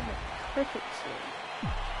 Look at that. Perfect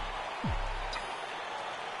swing.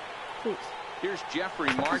 Please. Here's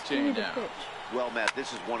Jeffrey Marte now. Well, Matt,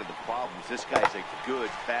 this is one of the problems. This guy's a good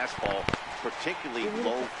fastball, particularly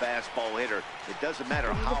low fastball hitter. It doesn't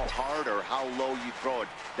matter how hard or how low you throw it.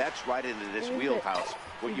 That's right into this wheelhouse.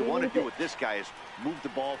 What you want to do with this guy is move the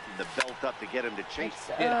ball from the belt up to get him to chase.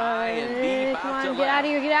 Hit high and deep out to left. Get out of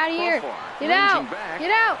here, get out of here. Get out,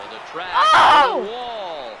 get out. To the track, to the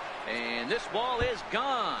wall. And this ball is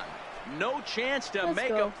gone. No chance to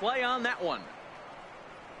make a play on that one.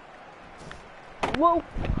 Whoa.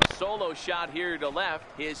 Solo shot here to left.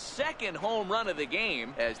 His second home run of the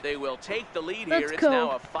game as they will take the lead Let's here. go. It's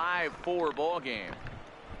now a 5-4 ball game.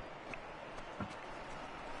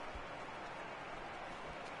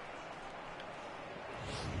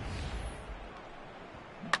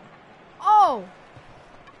 Oh!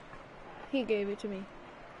 He gave it to me.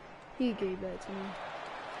 He gave that to me.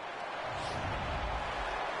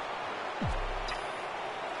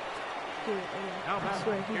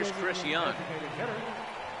 Here's Chris Young.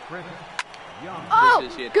 Oh,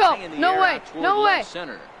 this is hit go! high in the No air way! out toward No left way!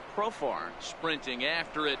 Center. Profar sprinting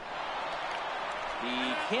after it.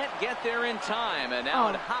 He can't get there in time, and now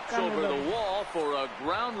it hops over the wall for a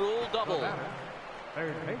ground rule double.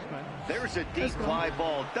 Third baseman. There's a deep fly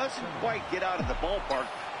ball. Doesn't quite get out of the ballpark,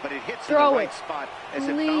 but it hits in Throw the right it. spot as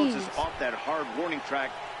it bounces off that hard warning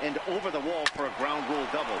track and over the wall for a ground rule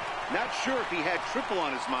double. Not sure if he had triple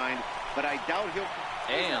on his mind, but I doubt he'll.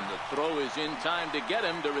 And the throw is in time to get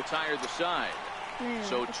him to retire the side. Man,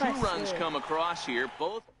 So 2 runs come across here,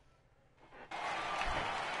 both.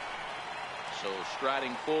 So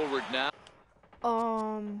striding forward now.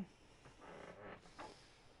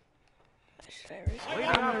 Should I risk it?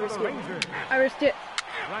 I'm gonna risk it. I risked it.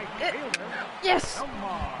 Yes!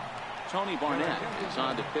 Tony Barnett is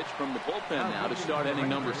on to pitch from the bullpen now to start inning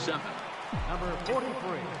number 7. Number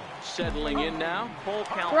 43. Settling in now, Cole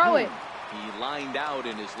Calhoun. Throw it. He lined out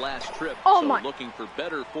in his last trip, Oh so my. looking for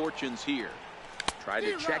better fortunes here. Tried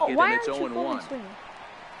to check it, Why and it's aren't you 0-1. swinging?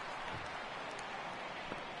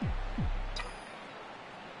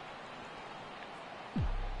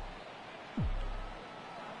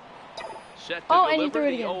 Set to and he deliver threw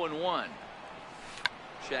it the again. 0-1.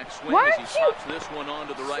 Check swing Why as he aren't you pops this one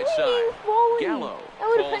onto the right swinging side. fully? Gallo That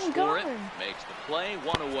would've falls been for it, gone. makes the play,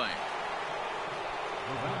 1 away.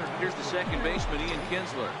 Here's the second baseman, Ian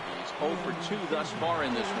Kinsler. He's 0 for 2 thus far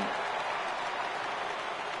in this one.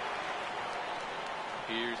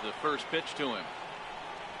 Here's the first pitch to him.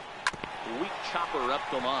 Weak chopper up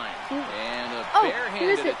the line. And a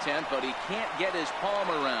barehanded attempt, but he can't get his palm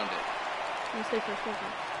around it. Mistake for a second.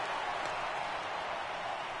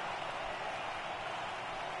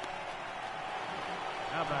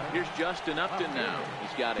 Here's Justin Upton now.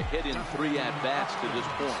 He's got a hit in 3 at-bats to this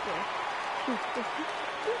point.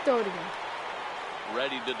 Throw it again.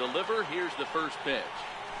 Ready to deliver. Here's the first pitch.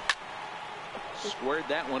 Squared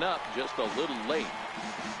that one up just a little late.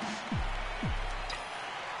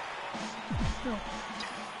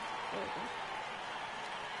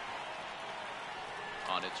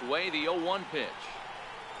 On its way, the 0-1 pitch.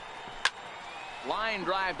 Line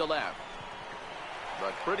drive to left.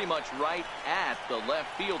 But pretty much right at the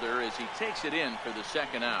left fielder as he takes it in for the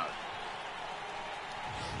second out.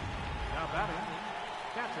 Now batting,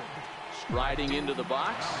 catcher. Striding into the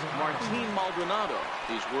box, Martin Maldonado.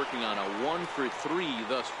 He's working on a 1 for 3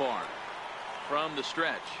 thus far. From the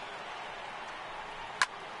stretch.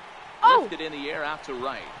 Lifted in the air out to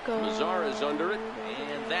right. Mazar is under it,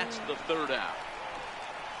 and that's the third out.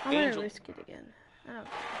 I'm going to risk it again. I don't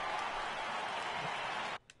care.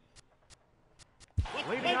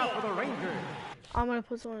 Leading out for the Rangers, I'm going to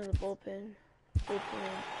put someone in the bullpen.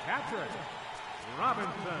 Patrick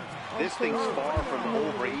Robinson. This thing's far from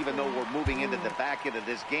over, even though we're moving into the back end of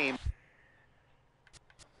this game.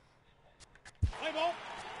 Play ball.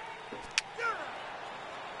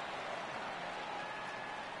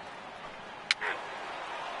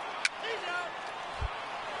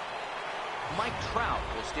 Mike Trout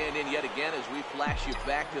will stand in yet again as we flash you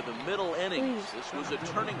back to the middle innings. This was a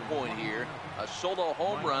turning point here. A solo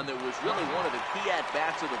home run that was really one of the key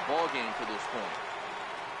at-bats of the ballgame to this point.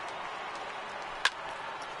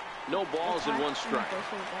 No balls and one strike.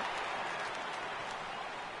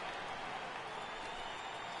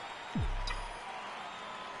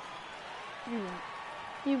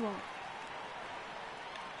 You won't.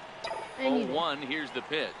 And 0-1, here's the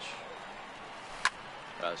pitch.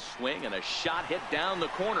 A swing and a shot hit down the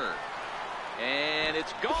corner. And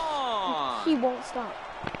it's gone. He won't stop.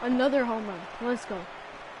 Another home run. Let's go.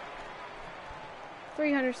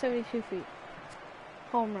 372 feet.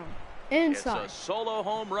 Home run. Inside. It's a solo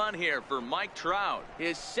home run here for Mike Trout.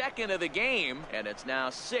 His second of the game, and it's now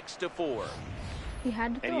 6-4. He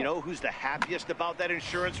had to throw. And you know who's the happiest about that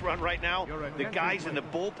insurance run right now? The guys in the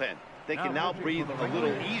bullpen. They can now breathe a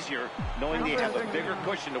little easier, knowing they have a bigger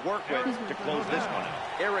cushion to work with to close this one out.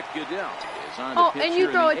 Eric Goodell is on the pitch and you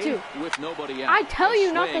throw it too. With nobody out. I tell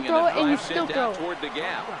you not to throw it, and you still throw it. Toward the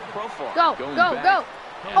gap. Profar go, go.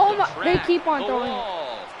 Oh my! They keep on throwing it.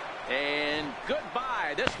 And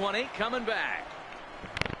goodbye. This one ain't coming back.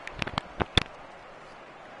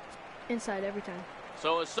 Inside every time.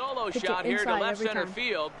 So a solo shot here to left center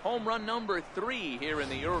field. Home run number 3 here in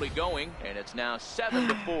the early going, and it's now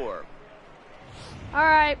 7-4. All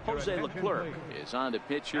right. Jose Leclerc is on the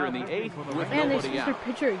pitch here in the 8th with Man, nobody out. Their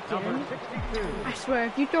pitcher again. I swear,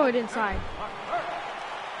 if you throw it inside.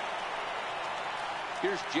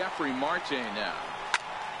 Here's Jeffrey Marte now.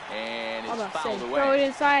 And it's fouled away. Throw it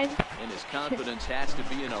inside. And his confidence has to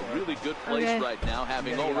be in a really good place right now,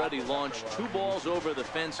 having already launched 2 balls over the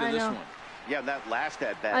fence in this one. Yeah, that last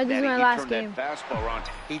at-bat, he turned that fastball around.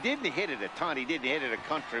 He didn't hit it a ton. He didn't hit it a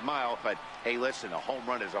country mile. But, hey, listen, a home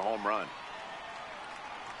run is a home run.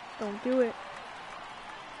 Don't do it.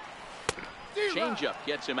 Changeup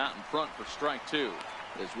gets him out in front for strike 2.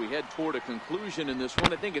 As we head toward a conclusion in this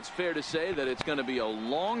one, I think it's fair to say that it's going to be a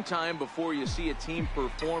long time before you see a team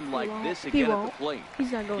perform like this again at the plate.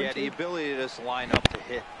 He's not going to. Yeah, the ability to just line up to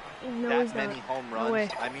hit that many home runs. No way.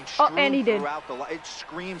 I mean, and he did. Throughout it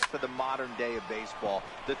screams to the modern day of baseball.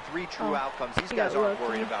 The 3 true outcomes. These guys aren't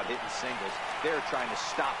worried about hitting singles. They're trying to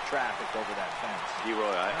stop traffic over that fence.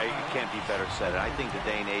 Leroy, it can't be better said. I think the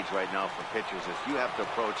day and age right now for pitchers is you have to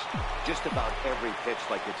approach just about every pitch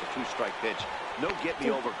like it's a 2-strike pitch. No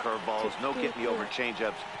get-me-over curveballs, no get-me-over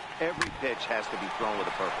changeups. Every pitch has to be thrown with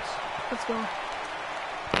a purpose. Let's go.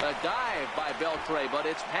 A dive by Beltre, but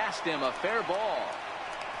it's past him. A fair ball.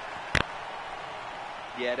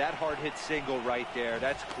 Yeah, that hard hit single right there.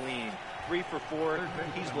 That's clean. 3 for 4.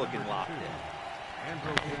 He's looking locked in.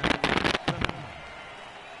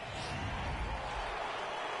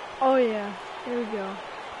 Oh yeah. Here we go.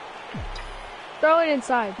 Throw it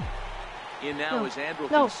inside. In now is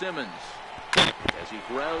Andrelton Simmons. As he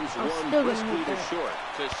grounds one briskly to short.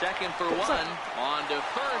 To second for 1. On to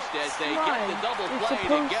first as they get the double play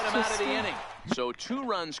to get him out of the inning. So 2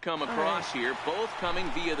 runs come across here, both coming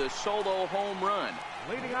via the solo home run.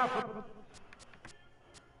 Leading out for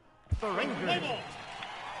the Rangers,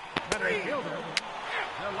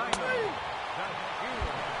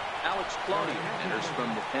 Alex Claudia enters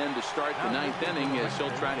from the pen to start the 9th inning as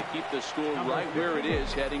he'll try to keep the score right where it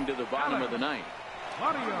is heading to the bottom of the 9th.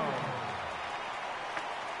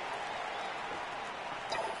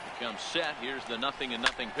 Comes set. Here's the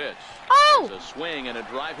 0-0 pitch. Oh! There's a swing and a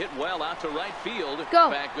drive hit well out to right field.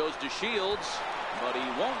 Go. Back goes to Shields, but he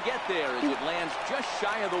won't get there as it lands just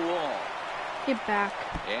shy of the wall. Get back.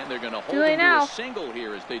 And they're going to hold him to a single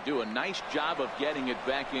here as they do a nice job of getting it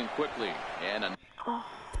back in quickly. And what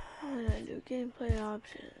did I do? Gameplay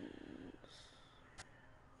options.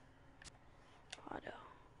 Auto.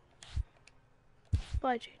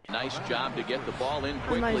 Supply change. Nice job to get the ball in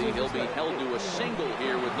quickly. He'll be held to a single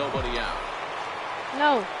here with nobody out.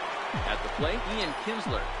 No. At the plate, Ian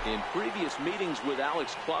Kinsler. In previous meetings with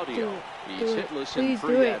Alex Claudio, he's hitless in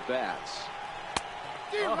 3 at-bats.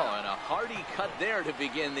 Oh, and a hearty cut there to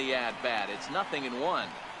begin the at-bat. It's 0-1.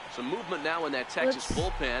 Some movement now in that Texas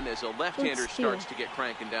bullpen as a left-hander starts to get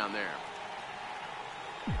cranking down there.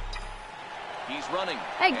 He's running.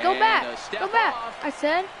 Hey, go back. Go back. I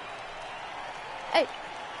said.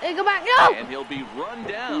 Hey, go back. No. And he'll be run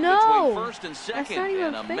down between first and second.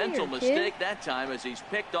 And a mental mistake that time as he's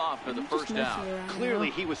picked off for the first down. Clearly,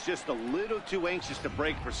 he was just a little too anxious to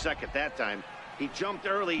break for second that time. He jumped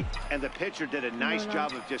early, and the pitcher did a nice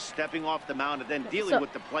job of just stepping off the mound and then dealing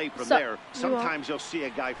with the play from there. Sometimes you'll see a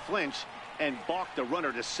guy flinch and balk the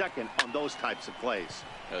runner to second on those types of plays.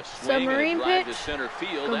 A swing and a drive to center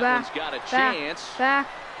field. That one's got a chance. Back.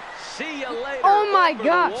 See you later. Oh my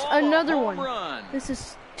gosh, wall, another home one. Run. This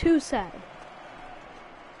is too sad.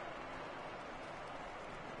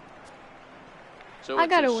 So I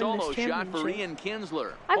it's gotta a win solo this shot championship. for Ian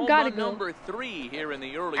Kinsler. I've got to go. Number 3 here in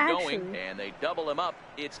the early going, and they double him up.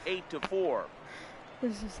 It's 8-4.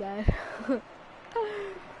 This is sad.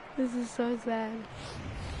 This is so sad.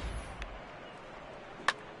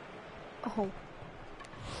 Oh.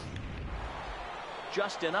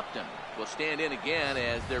 Justin Upton will stand in again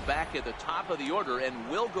as they're back at the top of the order and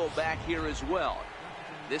will go back here as well.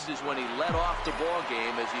 This is when he led off the ball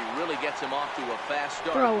game as he really gets him off to a fast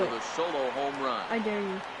start with a solo home run. I dare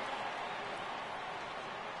you.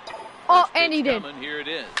 Oh, and he did. Here it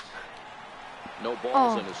is. No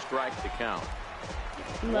balls and a strike to count.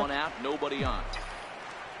 One out, nobody on.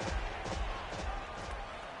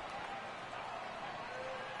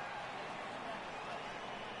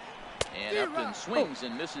 And Upton swings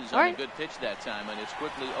and misses on a good pitch that time, and it's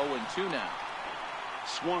quickly 0-2 now.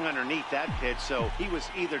 Swung underneath that pitch, so he was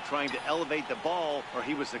either trying to elevate the ball or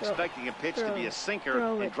he was expecting a pitch to be a sinker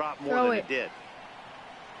and drop more than it did.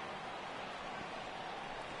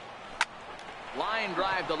 Line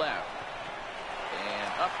drive to left.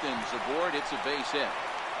 And Upton's aboard. It's a base hit.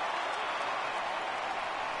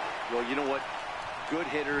 Well, you know what? Good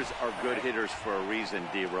hitters are good hitters for a reason,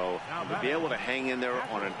 D-Row. To be able to hang in there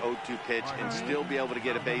on an 0-2 pitch and still be able to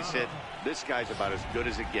get a base hit, this guy's about as good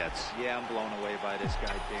as it gets. Yeah, I'm blown away by this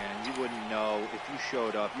guy, Dan. You wouldn't know if you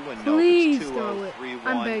showed up. You wouldn't know if it's 2-0,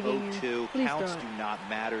 3-1, 0-2. Counts do not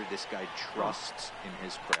matter. This guy trusts in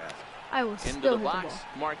his craft. I will Into still the box,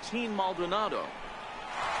 Martin Maldonado.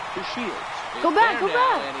 To Shields. Go back, go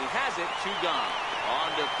back. And he has it, 2 gone.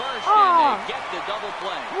 On to first, and they get the double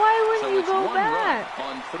play. Why wouldn't so you it's go 1 back?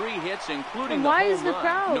 Run on 3 hits, including and the why home is the run.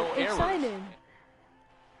 crowd No excited? Errors.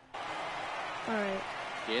 All right.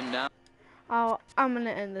 In now. I'm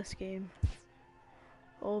gonna end this game.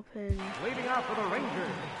 Open. Leading off for the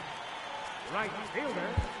Rangers, right fielder.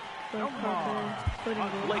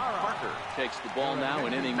 Blake Parker takes the ball now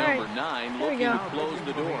in inning number 9, looking to close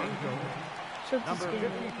the door. Number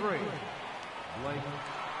 53.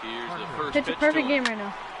 Here's the first pitch. pitch. A perfect game right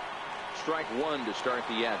now. Strike 1 to start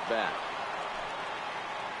the at-bat.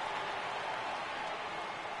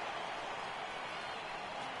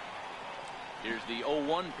 Here's the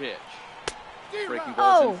 0-1 pitch. Breaking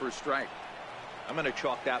balls in for a strike. I'm going to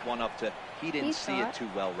chalk that one up to he didn't see it too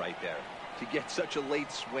well right there. To get such a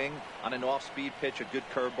late swing on an off-speed pitch, a good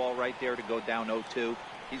curveball right there to go down 0-2,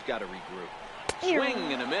 he's got to regroup.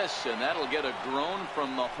 Swing and a miss, and that'll get a groan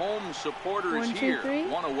from the home supporters 1, 2, here. 3.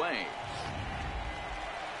 1 away.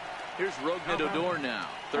 Here's Rougned Odor now.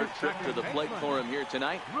 3rd trip to the plate for him here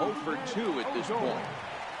tonight. 0 for 2 at this point.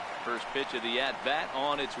 First pitch of the at-bat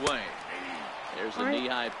on its way. There's a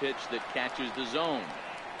knee-high pitch that catches the zone.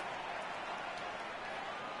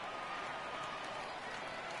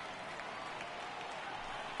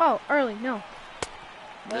 Oh, early, no.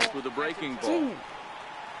 Missed with a breaking ball. Dang it.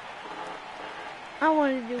 I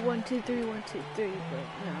wanted to do 1, 2, 3, 1, 2, 3, but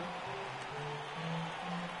no.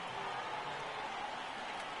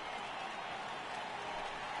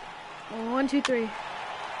 Well, 1, 2, 3.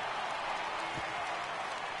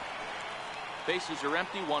 Bases are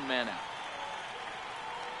empty, 1 man out.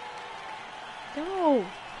 No.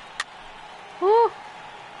 Oh.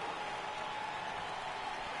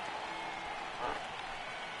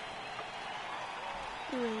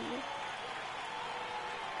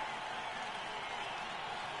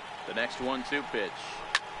 The next 1-2 pitch.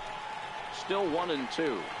 Still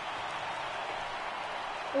 1-2.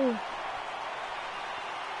 Oh.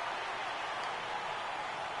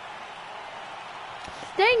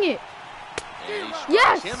 Dang it. And he strikes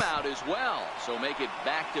Yes! him out as well. So make it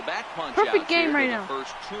back-to-back punch Perfect outs game here right to now. The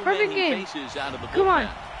first 2 Perfect men game. he faces out of the bullpen. Come on.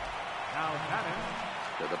 Now batting.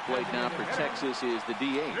 To the plate now for Texas is the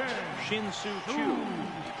DH, Shin-Soo Choo.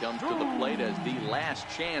 He comes to the plate as the last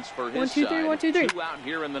chance for his 1, 2, 3, side. 1, 2, 3. 2 out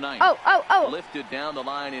here in the 9th. Oh. Lifted down the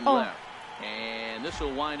line in left. And this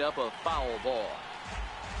will wind up a foul ball.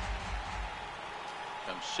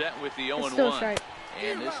 Comes set with the 0-1.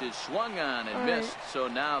 And this is swung on and missed. So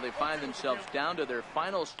now they find themselves down to their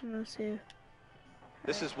final. Let's see.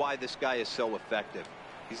 This is why this guy is so effective.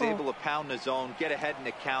 He's able to pound the zone, get ahead in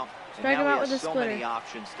the count, and Strike him now out he with has a so many splitter.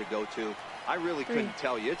 options to go to. I really couldn't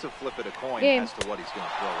tell you. It's a flip of the coin Game. as to what he's going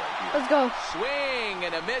to throw right here. Let's go. Swing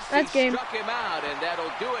and a miss. That's He game. struck him out, and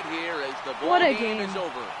that'll do it here as the ball What a game game. is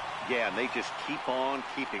over. Yeah, and they just keep on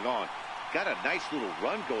keeping on. Got a nice little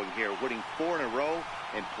run going here, winning 4 in a row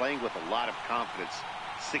and playing with a lot of confidence.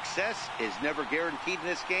 Success is never guaranteed in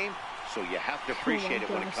this game, so you have to appreciate it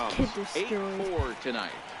when it comes. 8-4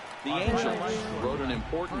 tonight. The Angels rode an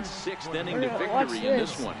important 6th inning to Watch victory in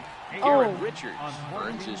this this. one. Oh. Garrett Richards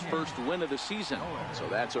earns his first win of the season. So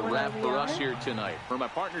that's a wrap for us here tonight. For my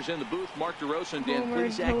partners in the booth, Mark DeRosa and Dan Homer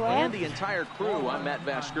to Plesac, left. and the entire crew, I'm Matt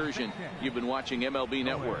Vasgersian. You've been watching MLB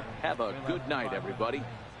Network. Have a good night, everybody.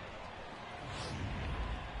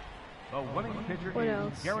 The winning pitcher What is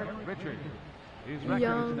else? Garrett Richards. His record is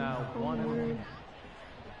Young now 1-1. Homer.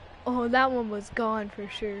 Oh, that one was gone for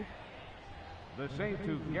sure. The save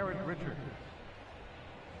to Garrett Richards.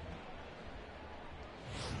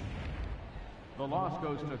 The loss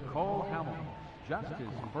goes to Cole Hamilton. Just his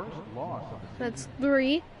first loss of the season. That's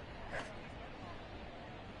 3.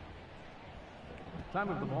 Time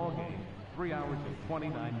of the ball game, 3 hours and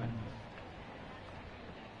 29 minutes.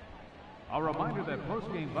 A reminder that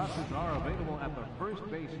post-game buses are available at the first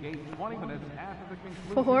base gate 20 minutes after the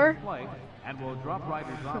conclusion 4. of play, and will drop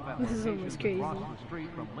riders off at This is locations almost crazy. across the street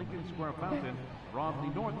from Lincoln Square Fountain or on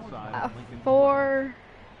the north side of Lincoln Square. 4.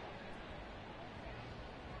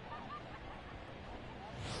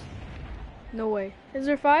 No way. Is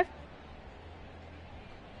there 5?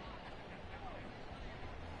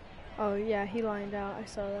 Oh yeah, he lined out. I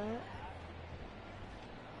saw that.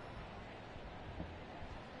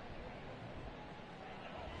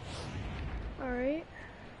 Alright.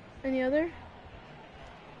 Any other?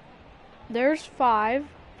 There's 5.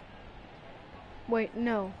 Wait,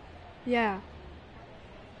 no. Yeah.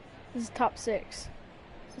 This is top 6.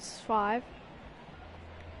 This is 5.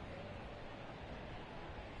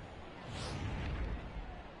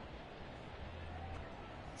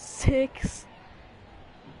 Six.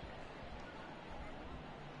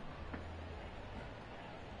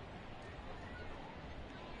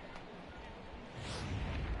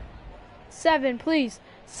 Seven, please.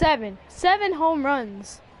 7. 7 home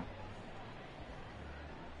runs.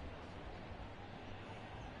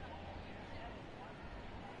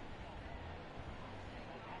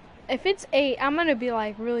 If it's 8, I'm gonna be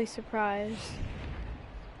like really surprised.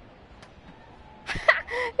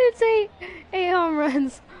 It's 8. 8 home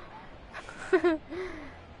runs.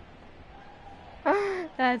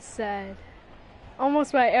 That's sad.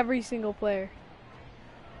 Almost by every single player.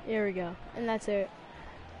 Here we go. And that's it.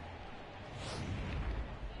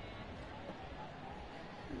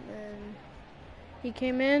 And then he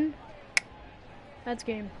came in. That's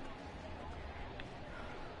game.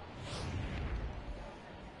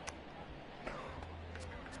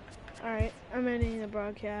 Alright, I'm ending the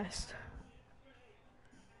broadcast.